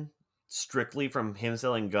 $500,000 strictly from him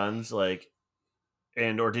selling guns, like,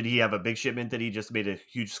 or did he have a big shipment that he just made a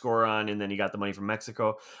huge score on and then he got the money from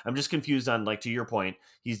Mexico? I'm just confused on, like, to your point,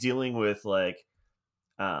 he's dealing with like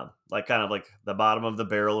kind of like the bottom of the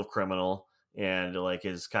barrel of criminal, and like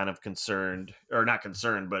is kind of concerned, or not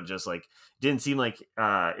concerned, but just like didn't seem like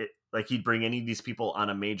like he'd bring any of these people on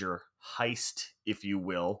a major heist, if you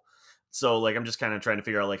will. So like I'm just kind of trying to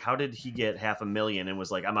figure out like how did he get $500,000 and was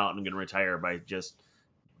like, I'm out and gonna retire by just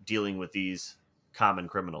dealing with these common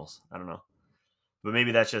criminals. I don't know. But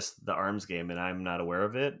maybe that's just the arms game and I'm not aware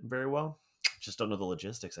of it very well. Just don't know the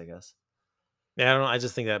logistics, I guess. Yeah, I don't know. I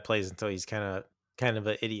just think that plays until he's kind of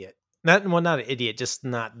an idiot. Not an idiot, just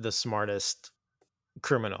not the smartest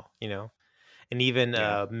criminal, And even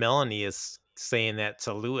Melanie is saying that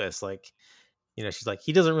to Lewis, like, she's like,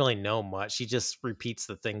 he doesn't really know much. He just repeats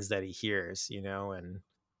the things that he hears, and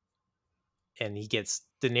he gets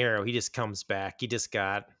De Niro. He just comes back. He just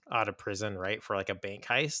got out of prison, right, for like a bank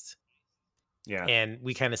heist. Yeah. And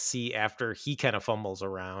we kind of see after he kind of fumbles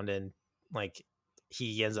around and like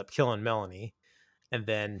he ends up killing Melanie. And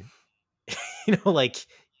then, like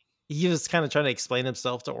he was kind of trying to explain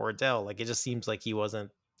himself to Ordell. Like it just seems like he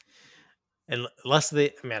wasn't, unless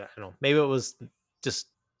I don't know, maybe it was just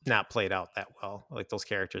not played out that well, like those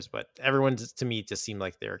characters. But everyone to me just seemed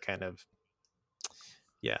like they were kind of,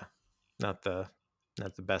 not the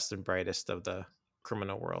best and brightest of the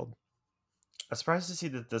criminal world. I'm surprised to see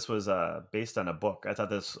that this was based on a book. I thought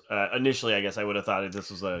this initially. I guess I would have thought this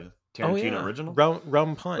was a Tarantino original.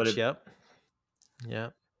 Rum Punch. Yep.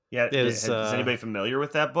 Yeah. Is anybody familiar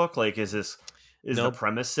with that book? Like, is the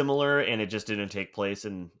premise similar, and it just didn't take place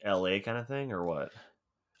in L.A. kind of thing, or what?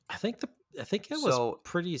 I think it was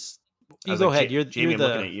pretty. You go ahead. Jamie, I'm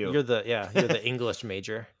looking at you. You're the English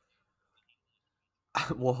major.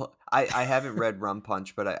 Well, I haven't read Rum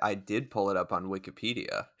Punch, but I did pull it up on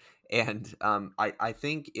Wikipedia, and I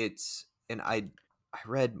think it's and I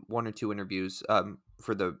read one or two interviews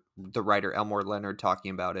for the writer Elmore Leonard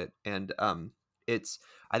talking about it, and it's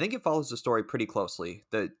I think it follows the story pretty closely.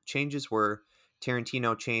 The changes were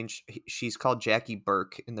Tarantino changed. She's called Jackie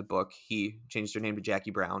Burke in the book. He changed her name to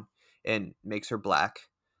Jackie Brown and makes her black.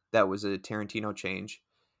 That was a Tarantino change,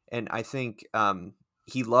 and I think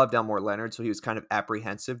he loved Elmore Leonard, so he was kind of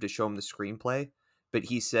apprehensive to show him the screenplay. But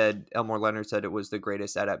Elmore Leonard said it was the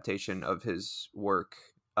greatest adaptation of his work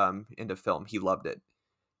into film. He loved it.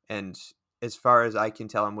 And as far as I can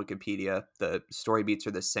tell on Wikipedia, the story beats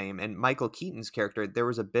are the same. And Michael Keaton's character, there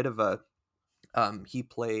was a bit of a, he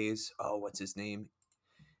plays, what's his name?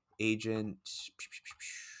 Agent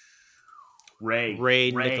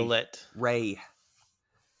Ray Nicolette. Ray.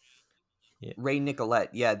 Yeah. Ray Nicolette.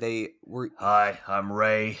 Yeah, they were. Hi, I'm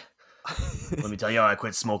Ray. Let me tell you how I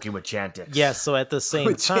quit smoking with Chantix. Yeah, so at the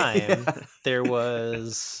same time, Yeah. there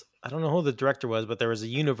was, I don't know who the director was, but there was a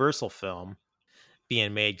Universal film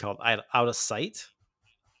being made called Out of Sight.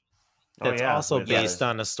 That's also with, based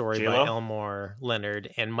on a story by J-Lo? Elmore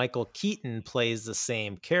Leonard, and Michael Keaton plays the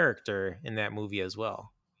same character in that movie as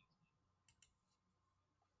well.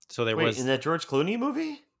 So there Wait, was in that George Clooney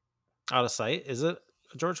movie? Out of Sight. Is it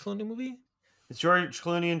a George Clooney movie? It's George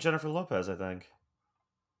Clooney and Jennifer Lopez, I think.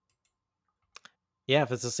 Yeah,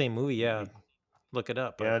 if it's the same movie, yeah, look it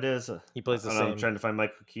up. Yeah, it is. He plays the I don't know, same. I'm trying to find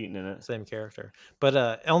Michael Keaton in it. Same character.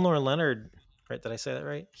 But Elmore Leonard, right? Did I say that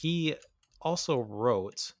right? He also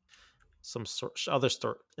wrote some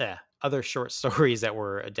other short stories that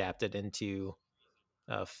were adapted into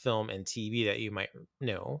film and TV that you might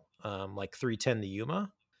know, like 310 to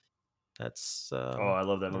Yuma. That's I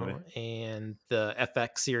love that movie. And the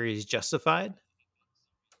FX series Justified.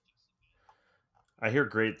 Oh, I hear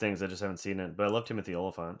great things. I just haven't seen it, but I love Timothy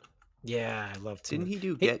Olyphant. Yeah, I love Didn't he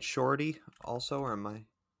do Hey, Get Shorty also, or am I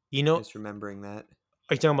you know, misremembering that?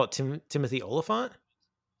 are you talking about Timothy Olyphant?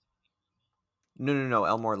 No,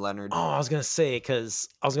 Elmore Leonard. Oh, I was gonna say, because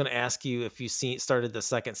I was gonna ask you if you started the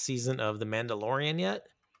second season of The Mandalorian yet.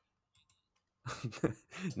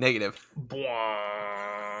 Negative.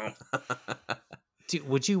 Bwah. Dude,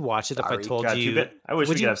 would you watch it if I Sorry. told God, you? I wish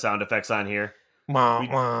we would could you- have sound effects on here. Wah, We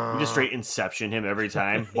wah. just straight Inception him every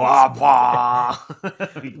time. Wah, wah.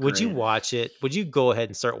 That'd be Would you great. watch it? Would you go ahead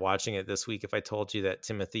and start watching it this week if I told you that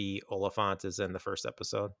Timothy Olyphant is in the first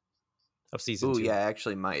episode of season Ooh, 2? yeah, I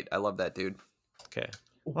actually might. I love that dude. Okay.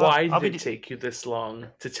 Why I'll did be it take you this long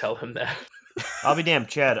to tell him that? I'll be damned.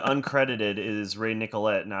 Chad, uncredited is Ray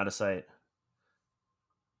Nicolette and Out of Sight.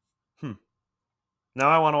 Now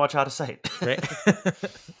I want to watch Out of Sight. Right.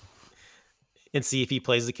 And see if he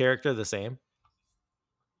plays the character the same.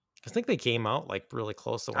 I think they came out like really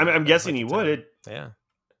close to one I'm another, guessing like, he the time. would. Yeah.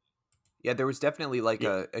 Yeah, there was definitely like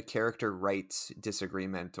Yeah. a character rights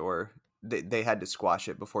disagreement, or they had to squash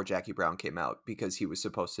it before Jackie Brown came out because he was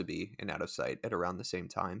supposed to be in Out of Sight at around the same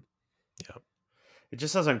time. It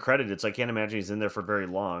just says uncredited, so I can't imagine he's in there for very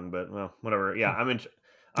long. But well, whatever. Yeah, I'm in. He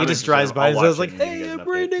I'm just interested. drives by I'll and says watch like, it and give you "Hey, guys an I'm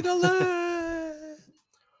Ray update." Nicolette."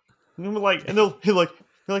 And I'm like, and they're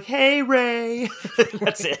like, "Hey, Ray."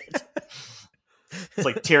 That's it. It's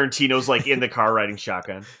like Tarantino's like in the car riding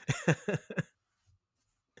shotgun.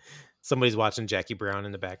 Somebody's watching Jackie Brown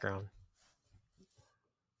in the background.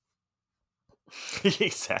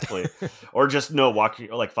 Exactly. Or just walking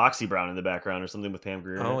like Foxy Brown in the background or something with Pam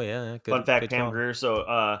Grier. in Oh it. yeah, good, Fun fact, good Pam call. Grier. So,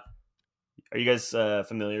 are you guys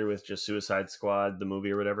familiar with just Suicide Squad, the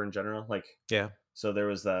movie or whatever in general? Like, Yeah. so there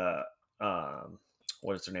was the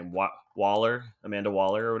what is her name? Waller, Amanda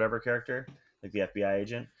Waller or whatever character, like the FBI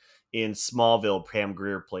agent in Smallville. Pam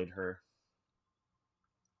Grier played her.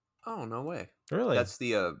 Oh, no way. Really? That's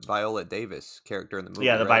the Viola Davis character in the movie.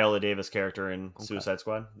 Yeah, the right? Viola Davis character in Okay. Suicide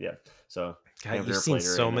Squad. Yeah, so God, Pam you've Grier seen played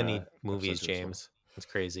her so in, many episodes movies, of this one. James. It's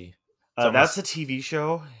crazy. That's a TV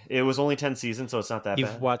show. It was only 10 seasons, so it's not that You've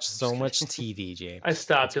bad. watched so Just much kidding. TV, James. I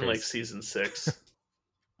stopped That's in like crazy. season 6.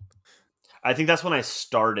 I think that's when I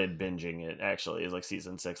started binging it. Actually, is like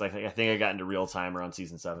season 6. I think I got into real time around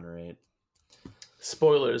season 7 or 8.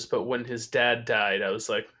 Spoilers, but when his dad died, I was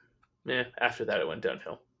like, after that it went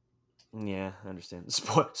downhill. Yeah, I understand.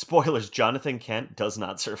 Spoilers: Jonathan Kent does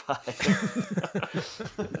not survive.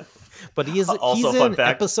 But he's Also, fun in fact.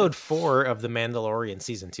 episode 4 of The Mandalorian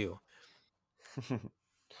season 2.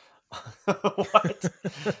 What?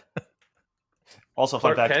 Also,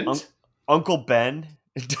 fun Clark fact: Kent? Uncle Ben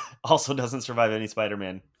also doesn't survive any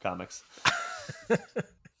Spider-Man comics.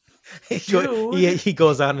 He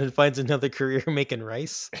goes on and finds another career making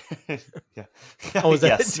rice. Yeah. Oh, is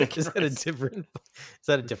that Yes, is that a different? Is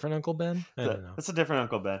that a different Uncle Ben? I don't know. That's a different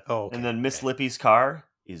Uncle Ben. Oh, okay, And then Miss okay. Lippy's car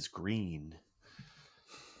is green.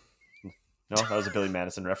 No, that was a Billy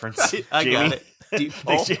Madison reference. I Jamie? got it. Deep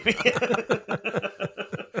Thanks, pull. Jamie.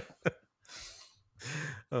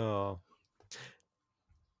 Oh.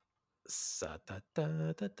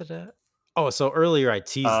 Sa-da-da-da-da-da. Oh, so earlier I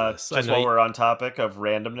teased this. I Just know while we're on topic of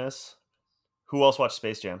randomness, who else watched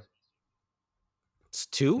Space Jam? it's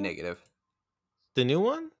 2, Negative. the new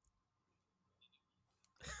one.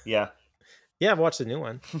 Yeah. Yeah, I've watched the new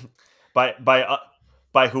one.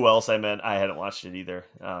 By who else I meant I hadn't watched it either.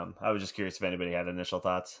 I was just curious if anybody had initial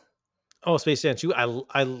thoughts. Oh, Space Jam 2.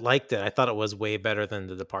 I liked it. I thought it was way better than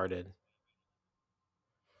The Departed.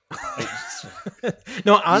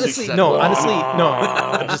 No, honestly, said no, wow. honestly, no.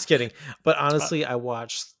 I'm just kidding. But honestly, I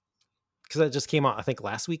watched because it just came out, I think,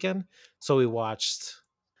 last weekend. So we watched,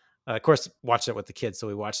 of course, watched it with the kids. So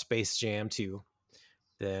we watched Space Jam 2.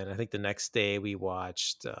 Then I think the next day we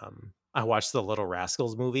watched. I watched the Little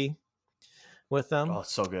Rascals movie with them, Oh,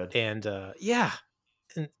 it's so good. and yeah,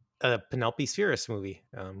 and Penelope Spheris movie.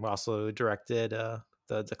 We also directed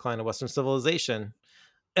the Decline of Western Civilization,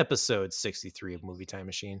 episode 63 of Movie Time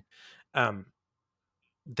Machine.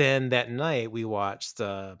 Then that night we watched mid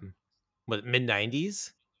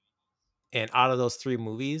 90s, and out of those 3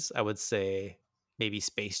 movies, I would say maybe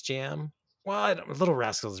Space Jam. Well, Little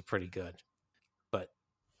Rascals is pretty good, but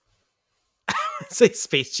I'd say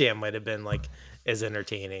Space Jam might have been like as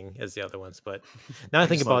entertaining as the other ones. But now I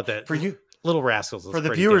think about that, for you, Little Rascals is for the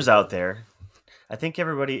pretty viewers damn out good. there, I think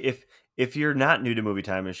everybody, if you're not new to Movie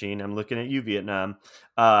Time Machine, I'm looking at you, Vietnam.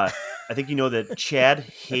 I think you know that Chad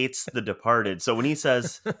hates The Departed. So when he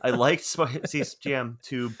says I liked Space Jam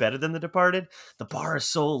 2 better than The Departed, the bar is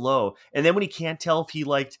so low. And then when he can't tell if he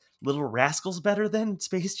liked Little Rascals better than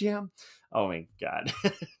Space Jam, oh my god,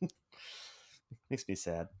 makes me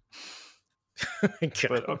sad.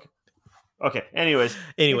 But okay. Anyways,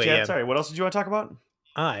 Anyway, hey, Chad, yeah. sorry. What else did you want to talk about?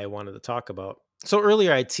 I wanted to talk about. So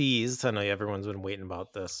earlier I teased, I know everyone's been waiting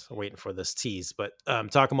for this tease, but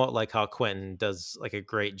talking about like how Quentin does like a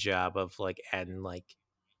great job of like adding like,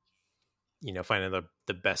 finding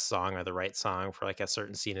the best song or the right song for like a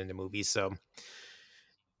certain scene in the movie. So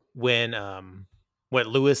when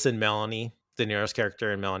Lewis and Melanie, De Niro's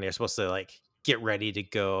character and Melanie are supposed to like get ready to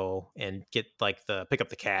go and get like pick up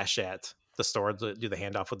the cash at the store to do the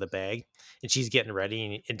handoff with the bag, and she's getting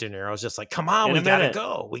ready, and De Niro's just like, "Come on, In we a gotta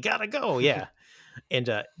minute. go, yeah." And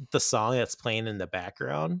the song that's playing in the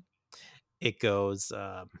background, it goes,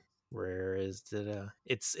 where is it?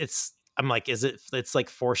 It's I'm like, it's like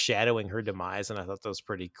foreshadowing her demise, and I thought that was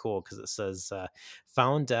pretty cool because it says,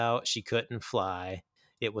 "Found out she couldn't fly.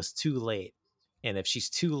 It was too late, and if she's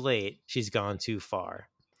too late, she's gone too far.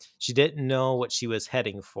 She didn't know what she was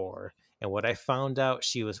heading for, and what I found out what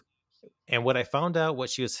she was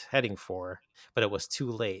heading for, but it was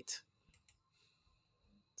too late."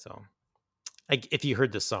 So if you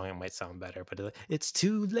heard the song, it might sound better, but it's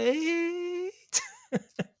too late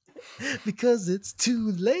because it's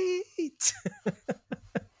too late.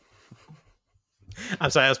 I'm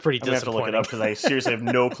sorry, that was pretty I'm gonna have to look it disappointing. up because I seriously have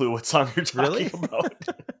no clue what song you're talking Really? about.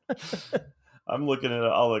 I'm looking it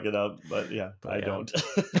up. I'll look it up, but yeah, But I yeah. don't.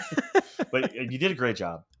 But you did a great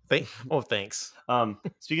job. Thanks.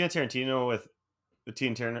 Speaking of Tarantino with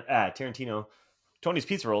Tarantino, Tony's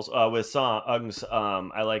Pizza Rolls with songs.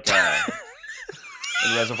 I like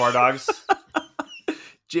in Reservoir Dogs.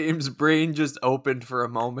 James' brain just opened for a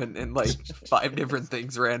moment and like 5 different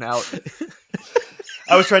things ran out.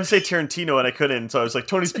 I was trying to say Tarantino and I couldn't, so I was like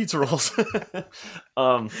Tony's Pizza Rolls.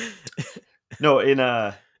 No, in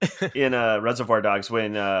Reservoir Dogs,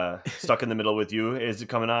 when Stuck in the Middle with You is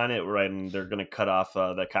coming on it, right, and they're gonna cut off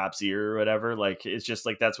the cop's ear or whatever. Like, it's just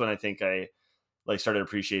like that's when I think I like started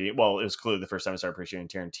appreciating. Well, it was clearly the first time I started appreciating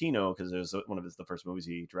Tarantino because it was one of the first movies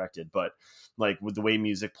he directed. But like with the way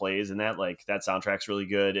music plays and that, like that soundtrack's really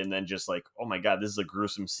good. And then just like, oh my god, this is a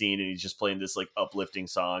gruesome scene, and he's just playing this like uplifting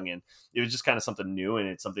song, and it was just kind of something new, and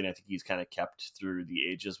it's something I think he's kind of kept through the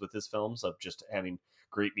ages with his films of just having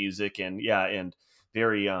great music and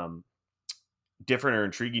very different or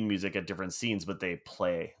intriguing music at different scenes, but they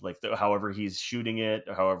play like however he's shooting it,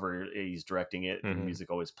 or however he's directing it, the music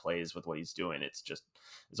always plays with what he's doing. It's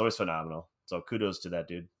always phenomenal. So kudos to that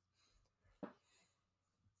dude.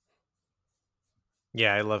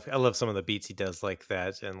 Yeah, I love some of the beats he does like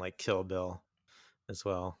that, and like Kill Bill as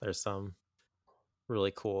well. There's some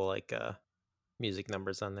really cool like music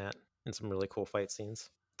numbers on that, and some really cool fight scenes.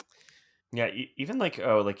 Yeah, even like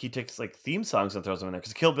he takes like theme songs and throws them in there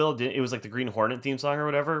because Kill Bill did it was like the Green Hornet theme song or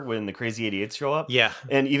whatever when the Crazy 88s show up, Yeah.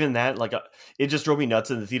 and even that it just drove me nuts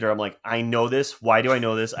in the theater. I'm like, I know this. Why do I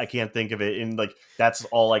know this? I can't think of it, and like that's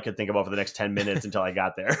all I could think about for the next 10 minutes until I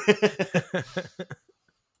got there.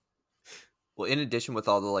 Well, in addition with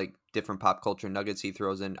all the like different pop culture nuggets he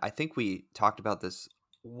throws in, I think we talked about this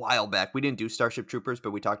a while back. We didn't do Starship Troopers,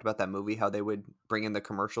 but we talked about that movie, how they would bring in the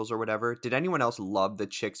commercials or whatever. Did anyone else love the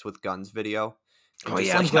Chicks with Guns video? And Oh just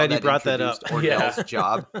yeah, I'm like how glad you that brought that up. introduced Yeah. Ordell's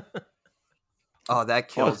job. Oh, that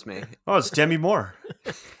kills me. Oh, it's Demi Moore.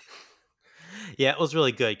 Yeah, it was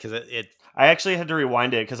really good because it I actually had to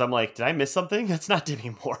rewind it because I'm like, did I miss something? That's not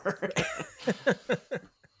Demi Moore.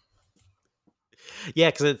 yeah,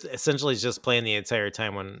 because it's essentially just playing the entire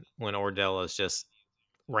time when Ordell is just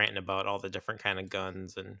ranting about all the different kind of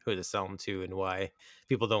guns and who to sell them to and why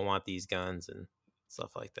people don't want these guns and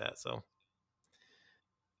stuff like that. So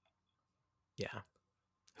yeah,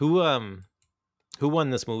 who won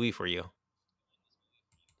this movie for you?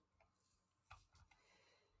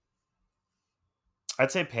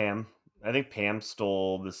 I'd say Pam. I think Pam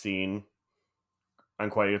stole the scene on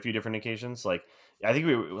quite a few different occasions. Like, I think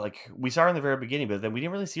we saw her in the very beginning, but then we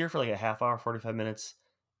didn't really see her for like a half hour, 45 minutes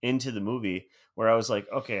into the movie. Where I was like,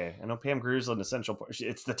 okay, I know Pam Grier's an essential part.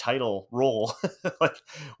 It's the title role. Like,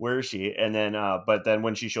 where is she? And then, but then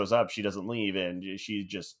when she shows up, she doesn't leave, and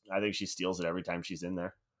I think she steals it every time she's in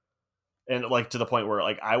there. And like to the point where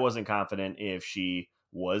like I wasn't confident if she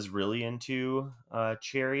was really into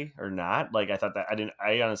Cherry or not. Like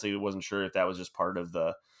I honestly wasn't sure if that was just part of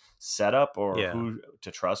the setup or Yeah. who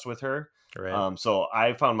to trust with her. Right. So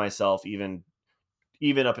I found myself even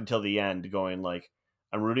up until the end going like,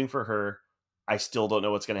 I'm rooting for her. I still don't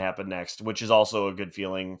know what's going to happen next, which is also a good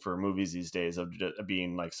feeling for movies these days of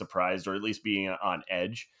being like surprised or at least being on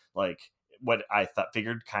edge. Like what I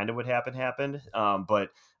figured kind of would happen happened. But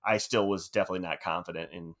I still was definitely not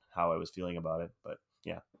confident in how I was feeling about it. But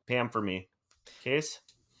yeah, Pam for me. Case?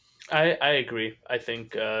 I agree. I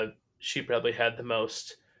think she probably had the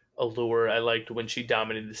most allure. I liked when she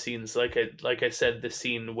dominated the scenes. Like I said, the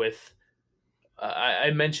scene with I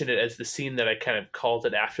mentioned it as the scene that I kind of called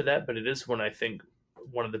it after that, but it is when I think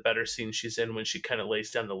one of the better scenes she's in when she kind of lays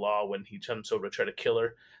down the law when he jumps over to try to kill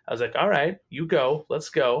her. I was like, all right, you go, let's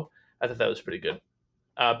go. I thought that was pretty good.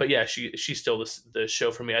 But yeah, she stole the show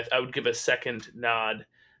for me. I would give a second nod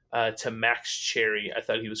to Max Cherry. I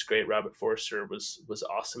thought he was great. Robert Forster was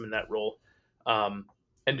awesome in that role, and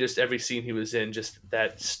just every scene he was in, just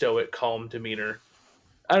that stoic, calm demeanor.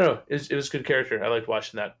 I don't know. It was a good character. I liked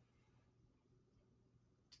watching that.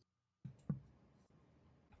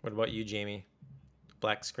 What about you, Jamie?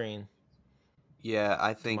 Black screen. Yeah,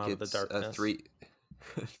 I think out of the it's a darkness.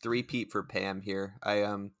 three-peat for Pam here.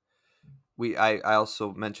 I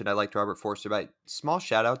also mentioned I liked Robert Forster, but small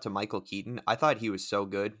shout out to Michael Keaton. I thought he was so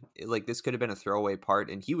good. Like this could have been a throwaway part,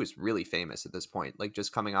 and he was really famous at this point. Like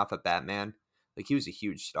just coming off of Batman, like he was a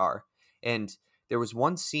huge star. And there was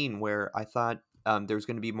one scene where I thought there was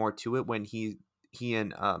going to be more to it when he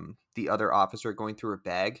and the other officer are going through a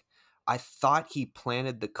bag. I thought he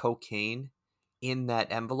planted the cocaine in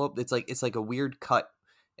that envelope. It's like a weird cut.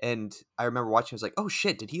 And I remember watching, I was like, oh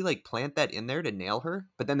shit, did he like plant that in there to nail her?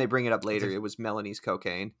 But then they bring it up later. It was Melanie's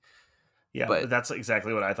cocaine. Yeah, But that's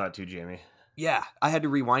exactly what I thought too, Jamie. yeah, I had to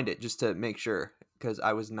rewind it just to make sure because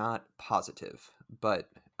I was not positive. But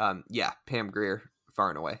yeah, Pam Grier, far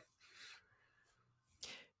and away.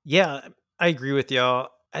 Yeah, I agree with y'all.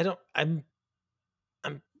 I'm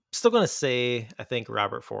still gonna say I think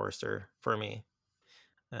Robert Forster for me.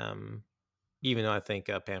 Even though I think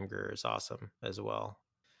Pam Grier is awesome as well.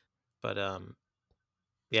 But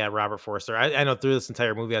yeah, Robert Forster. I know through this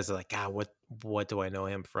entire movie I was like, God, what do I know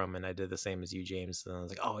him from? And I did the same as you, James. And I was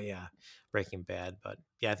like, oh yeah, Breaking Bad. But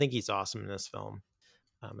yeah, I think he's awesome in this film.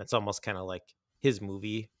 It's almost kind of like his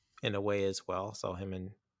movie in a way as well. So him and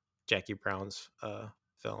Jackie Brown's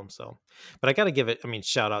film. So, but I got to give it. I mean,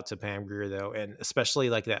 shout out to Pam Grier though, and especially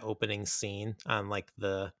like that opening scene on like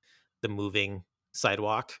the moving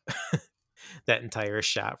sidewalk. That entire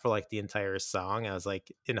shot for like the entire song. I was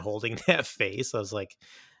like, in holding that face, I was like,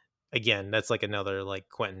 again, that's like another like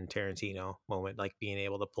Quentin Tarantino moment, like being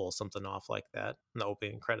able to pull something off like that in the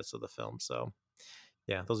opening credits of the film. So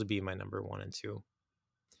yeah, those would be my number 1 and 2.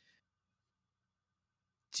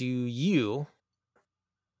 Do you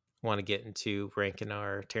want to get into ranking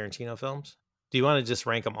our Tarantino films? Do you want to just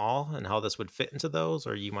rank them all and how this would fit into those,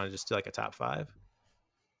 or you want to just do like a top 5?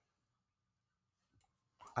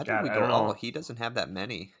 I think God, we I go don't know. all. He doesn't have that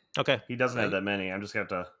many. Okay. He doesn't have Right. that many. I'm just going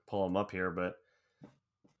to have to pull them up here, but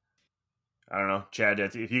I don't know. Chad,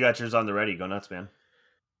 if you got yours on the ready, go nuts, man.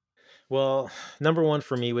 Well, number one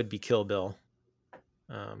for me would be Kill Bill.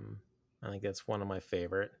 I think that's one of my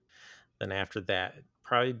favorite. Then after that, it'd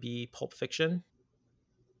probably be Pulp Fiction.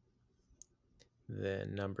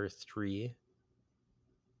 Then number three,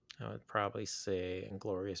 I would probably say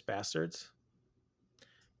Inglourious Bastards.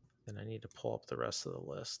 Then I need to pull up the rest of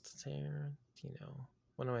the list. Tarantino.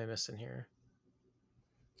 What am I missing here?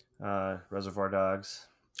 Reservoir Dogs.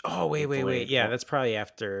 Oh, wait. Hateful Eight. Yeah, that's probably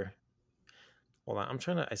after. Hold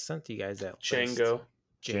on. I sent you guys that list.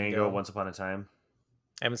 Django, Once Upon a Time.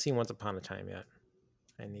 I haven't seen Once Upon a Time yet.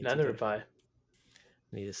 Neither have I.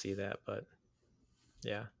 Need to see that, but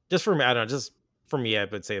yeah. Just for me, I don't know. Just for me, I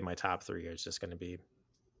would say my top three is just going to be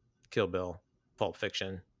Kill Bill, Pulp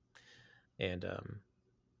Fiction, and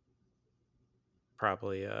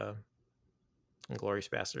probably Inglourious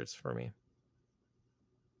Bastards for me.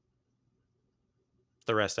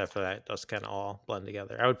 The rest after that does kind of all blend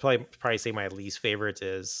together. I would probably say my least favorite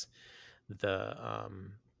is the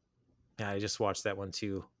I just watched that one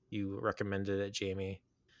too. You recommended it, Jamie.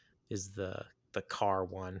 Is the car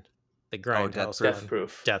one, the Grindhouse one. Death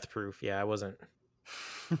Proof. Death Proof. Yeah, I wasn't.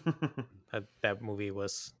 That movie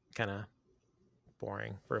was kind of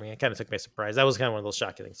boring for me. It kind of took me by surprise. That was kind of one of those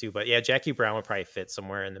shocking things too. But yeah, Jackie Brown would probably fit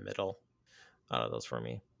somewhere in the middle out of those for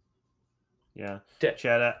me. Yeah.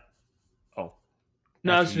 Chad. Oh.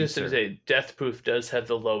 No, I was just going to say, Death Proof does have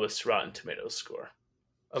the lowest Rotten Tomatoes score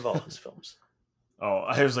of all his films. Oh,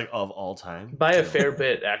 I was like, of all time? By a fair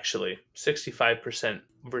bit, actually. 65%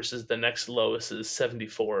 versus the next lowest is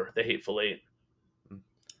 74, The Hateful Eight.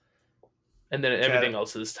 And then everything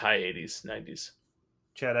else is high 80s, 90s.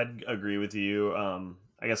 Chad, I'd agree with you.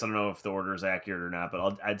 I guess I don't know if the order is accurate or not,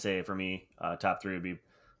 but I'd say for me, top three would be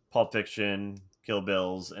Pulp Fiction, Kill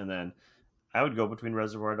Bills, and then I would go between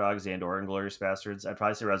Reservoir Dogs and or Inglourious Bastards. I'd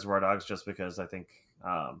probably say Reservoir Dogs just because I think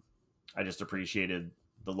I just appreciated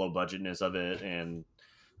the low budgetness of it and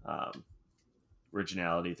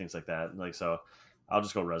originality, things like that. Like, so I'll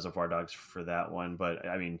just go Reservoir Dogs for that one. But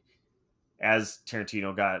I mean, as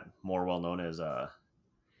Tarantino got more well known as a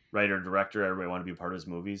writer, director, everybody wanted to be part of his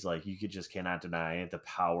movies. Like, you cannot deny the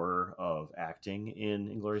power of acting in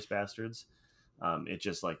Inglourious Bastards. It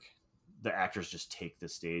just like the actors just take the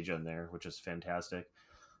stage on there, which is fantastic.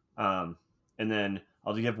 And then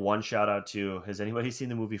I'll give one shout out to, has anybody seen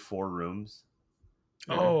the movie Four Rooms?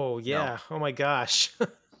 Oh yeah. No. Oh my gosh.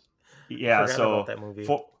 Yeah. So about that movie.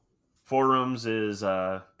 Four Rooms is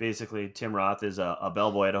basically Tim Roth is a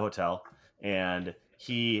bellboy at a hotel, and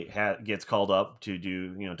he gets called up to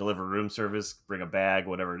do, deliver room service, bring a bag,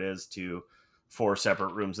 whatever it is, to 4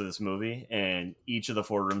 separate rooms of this movie. And each of the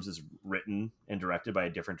 4 rooms is written and directed by a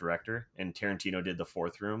different director. And Tarantino did the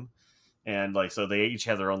 4th room. And like, so they each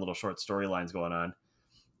have their own little short storylines going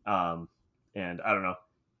on. And I don't know,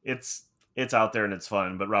 it's out there and it's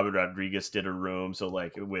fun, but Robert Rodriguez did a room. So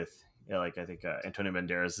like with, I think Antonio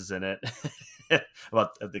Banderas is in it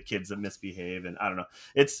about the kids that misbehave. And I don't know,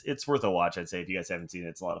 it's worth a watch. I'd say if you guys haven't seen it,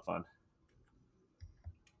 it's a lot of fun.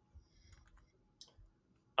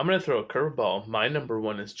 I'm going to throw a curveball. My number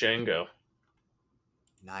one is Django.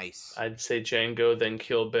 Nice. I'd say Django, then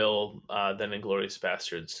Kill Bill, then Inglourious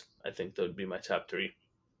Bastards. I think that would be my top 3.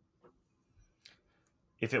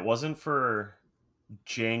 If it wasn't for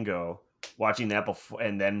Django, watching that before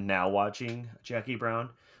and then now watching Jackie Brown,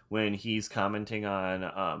 when he's commenting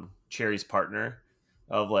on Cherry's partner,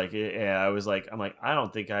 of like, I was like, I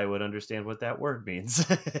don't think I would understand what that word means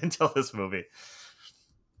until this movie.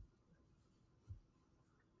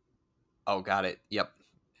 Oh, got it. Yep.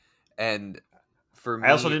 And for me,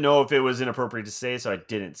 I also didn't know if it was inappropriate to say, so I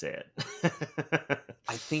didn't say it.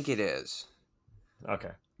 I think it is.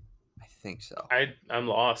 Okay. I think so. I'm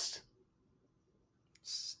lost.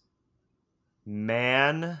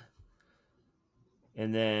 Man.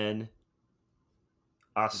 And then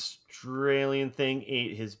Australian thing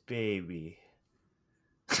ate his baby.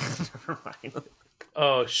 Never mind.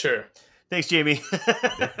 Oh, sure. Thanks, Jamie.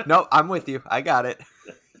 No, I'm with you. I got it.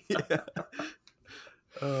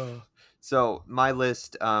 So my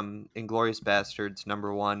list, Inglourious Bastards,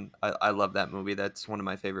 number 1. I love that movie. That's one of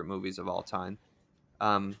my favorite movies of all time.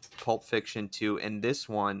 Pulp Fiction 2, and this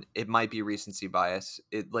one, it might be recency bias.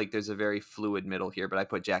 There's a very fluid middle here, but I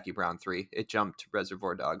put Jackie Brown 3. It jumped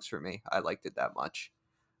Reservoir Dogs for me. I liked it that much.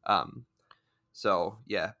 So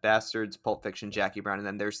yeah, Bastards, Pulp Fiction, Jackie Brown, and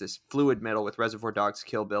then there's this fluid middle with Reservoir Dogs,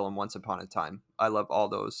 Kill Bill, and Once Upon a Time. I love all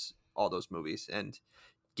those movies, and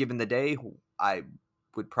given the day, I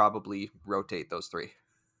would probably rotate those 3.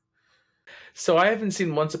 So I haven't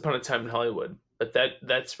seen Once Upon a Time in Hollywood, but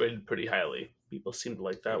that's rated pretty highly. People seem to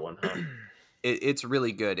like that one, huh? It's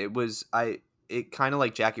really good. It it kind of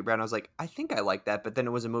like Jackie Brown. I was like, I think I like that, but then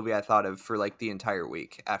it was a movie I thought of for like the entire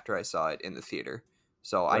week after I saw it in the theater.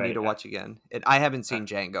 So I need Right. to watch again. And I haven't seen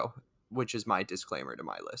Django, which is my disclaimer to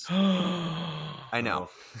my list. I know.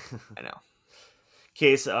 Oh. I know.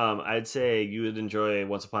 Case, I'd say you would enjoy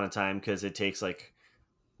Once Upon a Time because it takes like,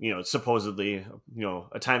 supposedly,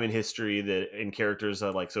 a time in history that in characters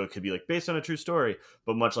that like, so it could be like based on a true story,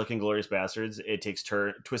 but much like Inglourious Bastards, it takes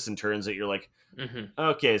twists and turns that you're like,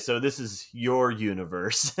 okay, so this is your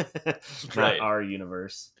universe, not Right. our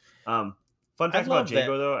universe. Fun fact about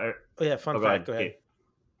Django though. Oh yeah, fun fact. Go ahead. Kate.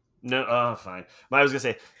 No, fine. But I was gonna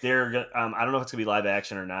say they're. I don't know if it's gonna be live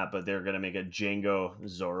action or not, but they're gonna make a Django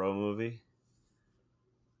Zorro movie.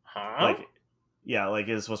 Huh? Like, yeah, like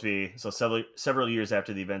it's supposed to be. So several years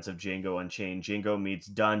after the events of Django Unchained, Django meets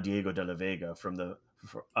Don Diego de la Vega from the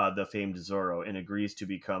famed Zorro and agrees to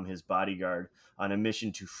become his bodyguard on a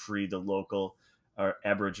mission to free the local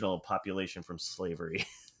Aboriginal population from slavery.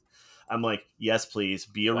 I'm like, yes, please,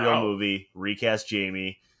 be a real movie. Recast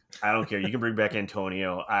Jamie. I don't care. You can bring back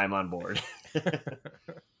Antonio. I'm on board.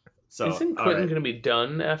 So isn't Quentin going to be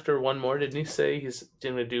done after one more? Didn't he say he's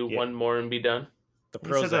going to do one more and be done? The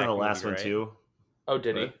he said that in the movie, last one right? too. Oh,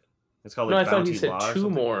 did he? It's called. No, Like, I thought Bounty he said Law or 2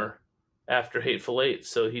 something. more after Hateful Eight.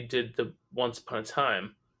 So he did the Once Upon a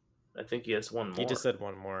Time. I think he has one more. He just said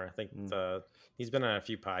one more. I think he's been on a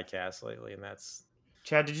few podcasts lately, and that's.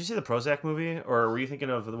 Chad, did you see the Prozac movie, or were you thinking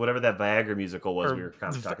of whatever that Viagra musical was we were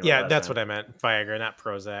kind of talking about? Yeah, that's what I meant. Viagra, not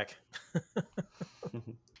Prozac.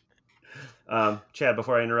 Chad,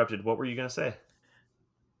 before I interrupted, what were you going to say?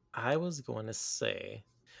 I was going to say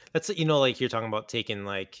that's like you're talking about taking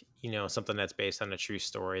like something that's based on a true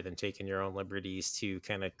story, then taking your own liberties to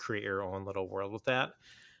kind of create your own little world with that.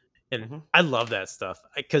 And I love that stuff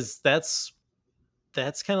because that's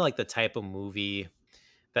kind of like the type of movie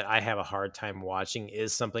that I have a hard time watching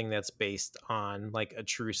is something that's based on like a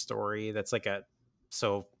true story. That's like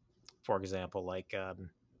for example, like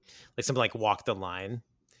something like Walk the Line,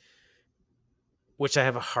 which I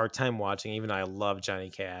have a hard time watching, even though I love Johnny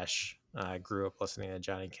Cash. I grew up listening to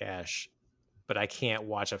Johnny Cash, but I can't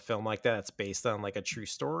watch a film like that that's based on like a true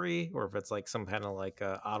story, or if it's like some kind of like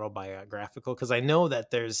autobiographical. Because I know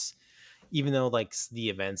that there's, even though like the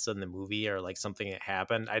events in the movie are like something that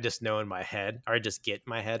happened, I just know in my head, or I just get in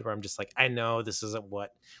my head where I'm just like, I know this isn't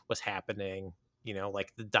what was happening.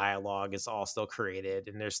 Like the dialogue is all still created,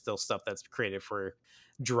 and there's still stuff that's created for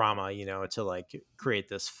drama, to like create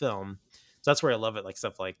this film. So that's where I love it, like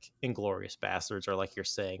stuff like Inglourious Bastards, or like you're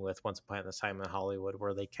saying with Once Upon a Time in Hollywood,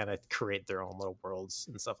 where they kind of create their own little worlds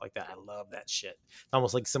and stuff like that. I love that shit.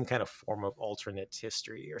 Almost like some kind of form of alternate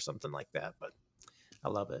history or something like that, but I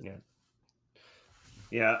love it.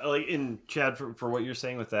 Yeah, like in Chad, for what you're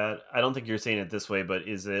saying with that, I don't think you're saying it this way, but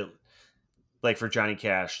is it like for Johnny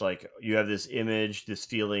Cash, like you have this image, this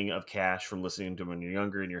feeling of Cash from listening to him when you're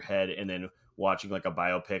younger in your head, and then watching like a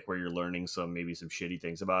biopic where you're learning maybe some shitty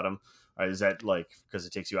things about him? Or is that like because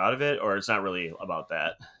it takes you out of it, or it's not really about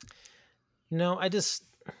that? No,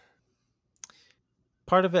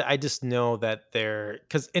 part of it, I just know that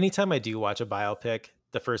because anytime I do watch a biopic,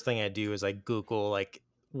 the first thing I do is I Google like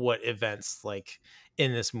what events like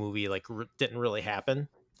in this movie like didn't really happen,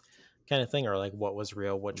 kind of thing, or like what was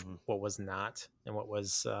real, what was not, and what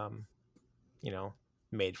was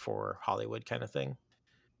made for Hollywood kind of thing.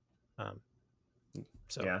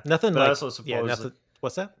 So yeah, nothing. But like, I also suppose nothing.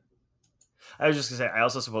 What's that? I was just gonna say, I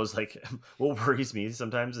also suppose like what worries me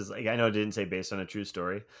sometimes is like, I know it didn't say based on a true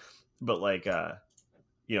story, but like I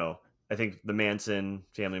think the Manson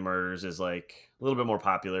family murders is like a little bit more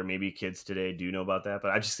popular. Maybe kids today do know about that, but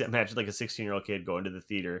I just imagine like a 16-year-old kid going to the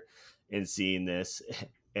theater and seeing this,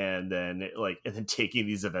 and then taking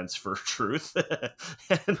these events for truth,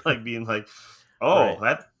 and like being like, oh,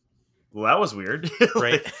 right. that was weird,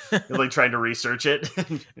 right? like trying to research it,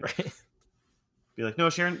 right? Be like, no,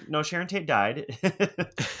 Sharon Tate died.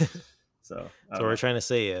 So what we're trying to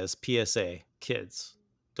say is PSA, kids,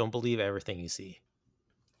 don't believe everything you see.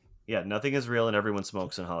 Yeah, nothing is real and everyone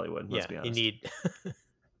smokes in Hollywood. Let's be honest.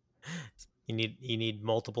 You need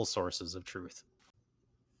multiple sources of truth.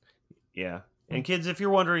 Yeah. And kids, if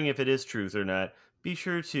you're wondering if it is truth or not, be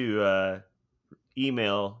sure to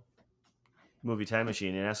email Movie Time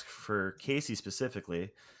Machine and ask for Casey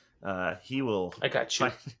specifically. He will. I got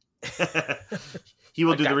you. He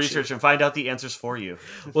will do the research and find out the answers for you.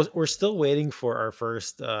 Well, we're still waiting for our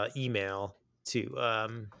first email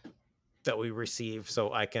to that we receive, so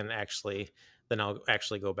I'll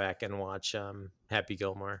actually go back and watch Happy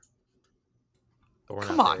Gilmore.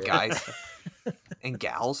 Come on, guys and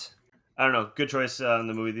gals. I don't know. Good choice on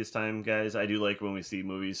the movie this time, guys. I do like when we see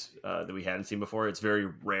movies that we hadn't seen before. It's very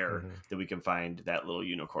rare that we can find that little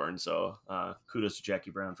unicorn. So kudos to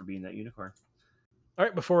Jackie Brown for being that unicorn. All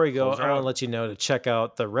right, before we go, Close her I want out. to let you know to check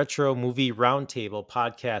out the Retro Movie Roundtable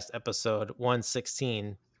podcast episode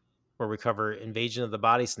 116, where we cover Invasion of the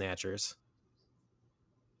Body Snatchers.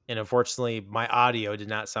 And unfortunately, my audio did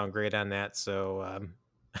not sound great on that, so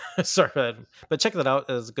sorry for that. But check that out.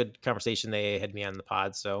 It was a good conversation. They had me on the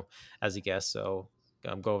pod, so as a guest. So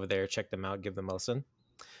go over there, check them out, give them a listen.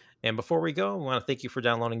 And before we go, I want to thank you for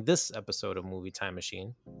downloading this episode of Movie Time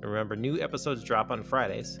Machine. And remember, new episodes drop on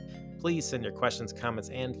Fridays. Please send your questions, comments,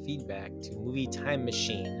 and feedback to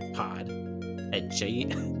movietimemachinepod at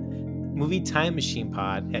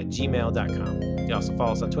movietimemachinepod@gmail.com. You can also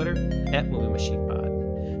follow us on Twitter at Movie Machine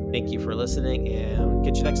Pod. Thank you for listening, and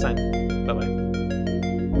catch you next time. Bye-bye.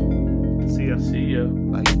 See ya. See ya.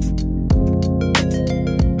 Bye.